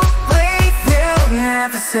cool wave. They'll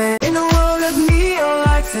never say. In a world of neon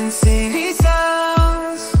lights and city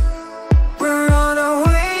sounds, we're on a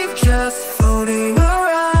wave just floating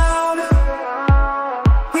around.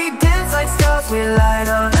 We dance like stars, we light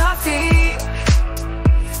on our feet,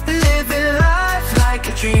 living life like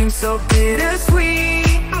a dream so bittersweet.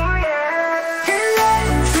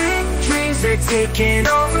 Electric dreams, they're taking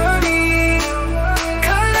over me.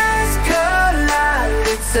 Colors collide,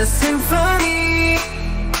 it's a symphony.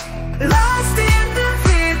 Lost in the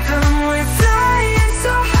rhythm, we're flying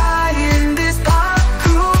so high in this pop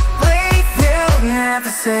cool wave. They'll never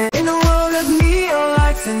say. In a world of neon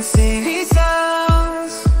lights and city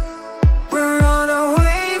sounds, we're on a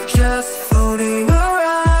wave just floating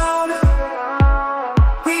around.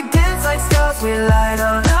 We dance like stars, we light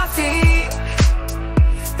on our feet,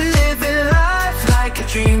 living life like a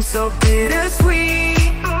dream so bittersweet.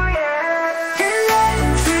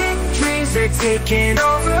 Electric dreams, they're taking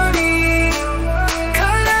over me.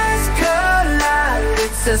 Colors collide,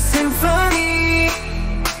 it's a symphony.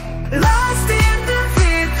 Lost in the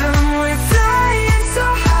rhythm, we're flying so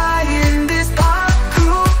high in this pop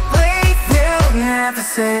cool wave. They'll never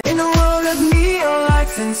say. In a world of neon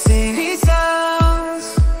lights and city sounds,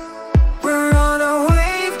 we're on a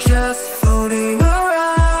wave just floating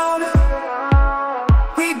around.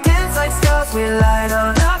 We dance like stars, we light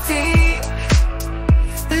on our feet,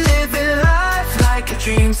 living life like a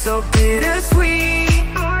dream so bittersweet.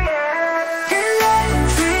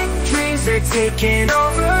 Electric dreams, they're taking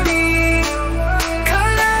over me.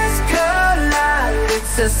 Colors collide,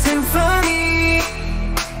 it's a symphony.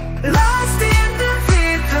 Lost in the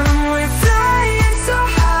rhythm, we're flying so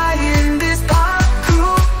high in this pop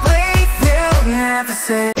cool wave. They'll never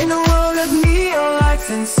say. In a world of neon lights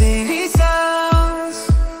and city sounds,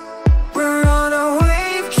 we're on a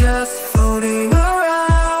wave just floating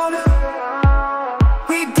around.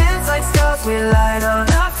 We dance like stars, we light on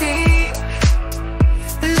our feet,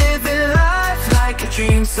 living life like a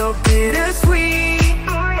dream so bittersweet.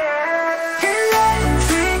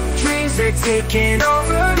 Electric dreams, they're taking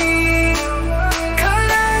over me.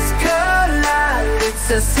 Colors collide, it's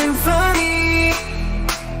a symphony.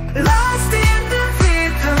 Lost in the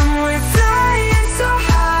rhythm, we're flying so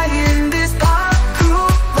high in this pop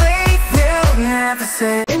cool wave. They'll never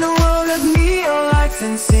say. In a world of neon lights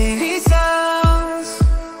and city sounds,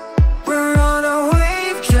 we're on a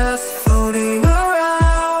wave just floating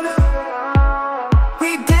around.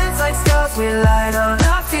 We dance like stars, we light on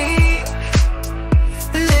our feet,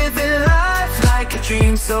 living life like a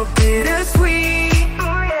dream so bittersweet.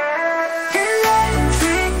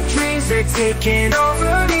 Electric dreams, they're taking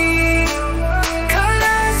over me.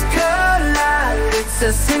 Colors collide, it's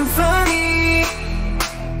a symphony.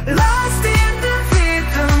 Lost in the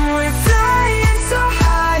rhythm, we're flying so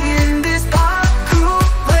high in this pop cool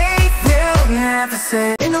wave. They'll never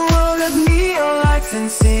say. In a world of neon lights and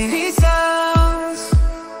city sounds,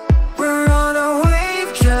 we're on a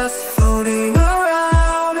wave just floating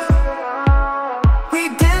around. We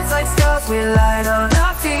dance like stars, we light on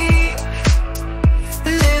our feet,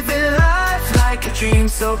 living life like a dream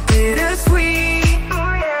so bittersweet.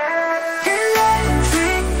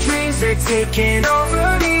 Electric dreams, they're taking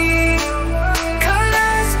over me.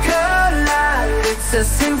 Colors collide, it's a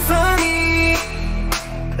symphony.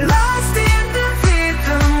 Lost in the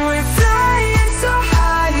rhythm, we're flying so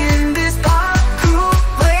high in this pop cool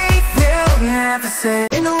wave. They'll never say.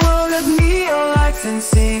 In a world of neon lights and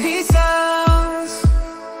city sounds,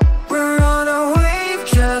 we're on a wave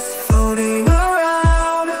just floating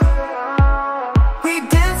around. We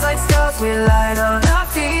dance like stars, we light on our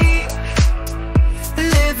feet,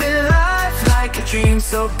 living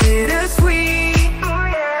so bittersweet.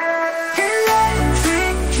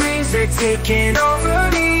 Electric dreams are taking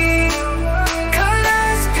over me.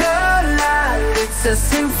 Colors collide, it's a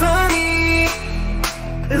symphony.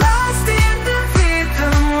 Lost in the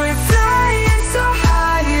rhythm, we're flying so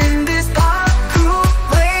high in this pop cool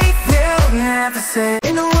wave. They'll never say.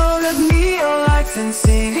 In a world of neon lights and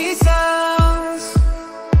city sounds,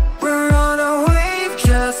 we're on a wave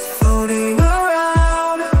just floating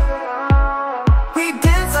around. We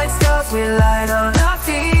dance like stars, we light on our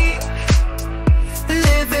feet,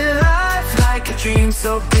 living life like a dream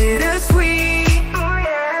so bittersweet.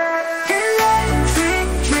 Electric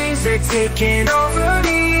dreams are taking over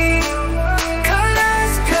me.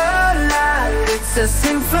 Colors collide, it's a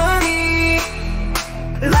symphony.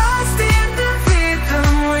 Lost in the rhythm,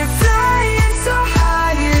 we're flying so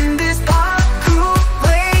high in this pop cool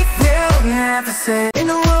wave. They'll never say. In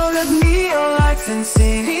a world of neon lights and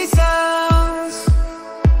city sounds,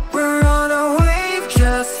 we're on a wave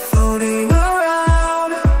just floating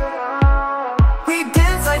around. We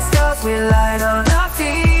dance like stars, we light on our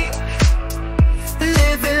feet,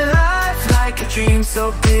 living life like a dream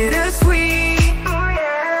so bittersweet.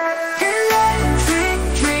 Electric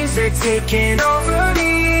dreams are taking over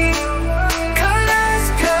me. Colors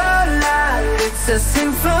collide, it's a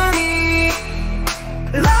symphony.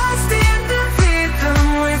 Lost in the rhythm,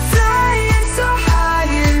 we're flying so high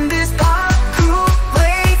in this pop cool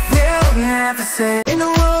wave. They'll never say. In a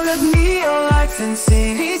world of neon lights and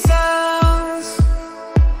city sounds,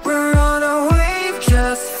 we're on a wave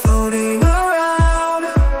just floating around.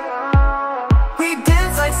 We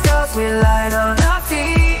dance like stars, we light on our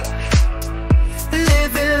feet,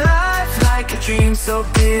 living life like a dream so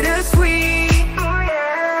bittersweet.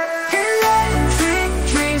 Electric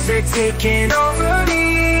dreams are taking over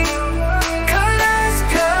me. Colors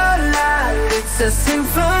collide, it's a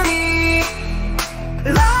symphony.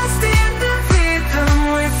 Lost in the rhythm,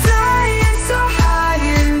 we're flying so high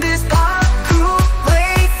in this pop cool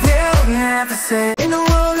wave. They'll never say. In a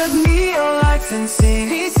world of neon lights and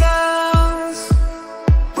city sounds,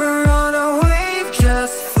 we're on a wave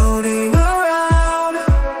just floating around.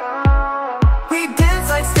 We dance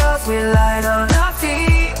like stars, we light on our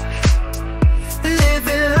feet,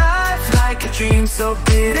 living life like a dream so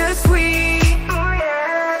bittersweet.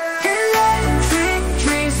 Electric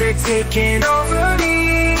dreams are taking over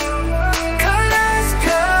me. Colors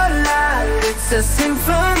collide, it's a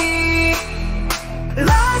symphony.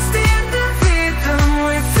 Lost in the rhythm,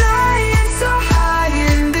 we're flying so high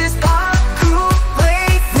in this pop cool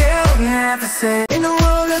wave. They'll never say. In a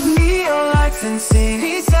world of neon lights and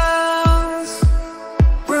city sounds,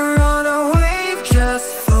 we're on a wave just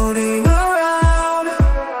floating around.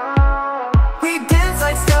 We dance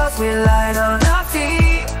like stars, we light on our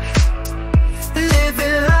feet,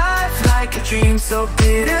 living life like a dream so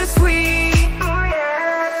bittersweet.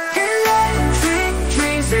 Electric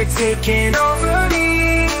dreams are taking over me.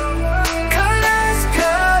 Colors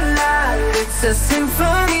collide, it's a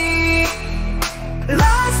symphony.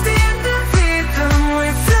 Lost in the rhythm,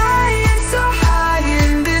 we're flying so high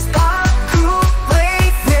in this pop cool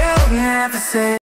wave. They'll never say.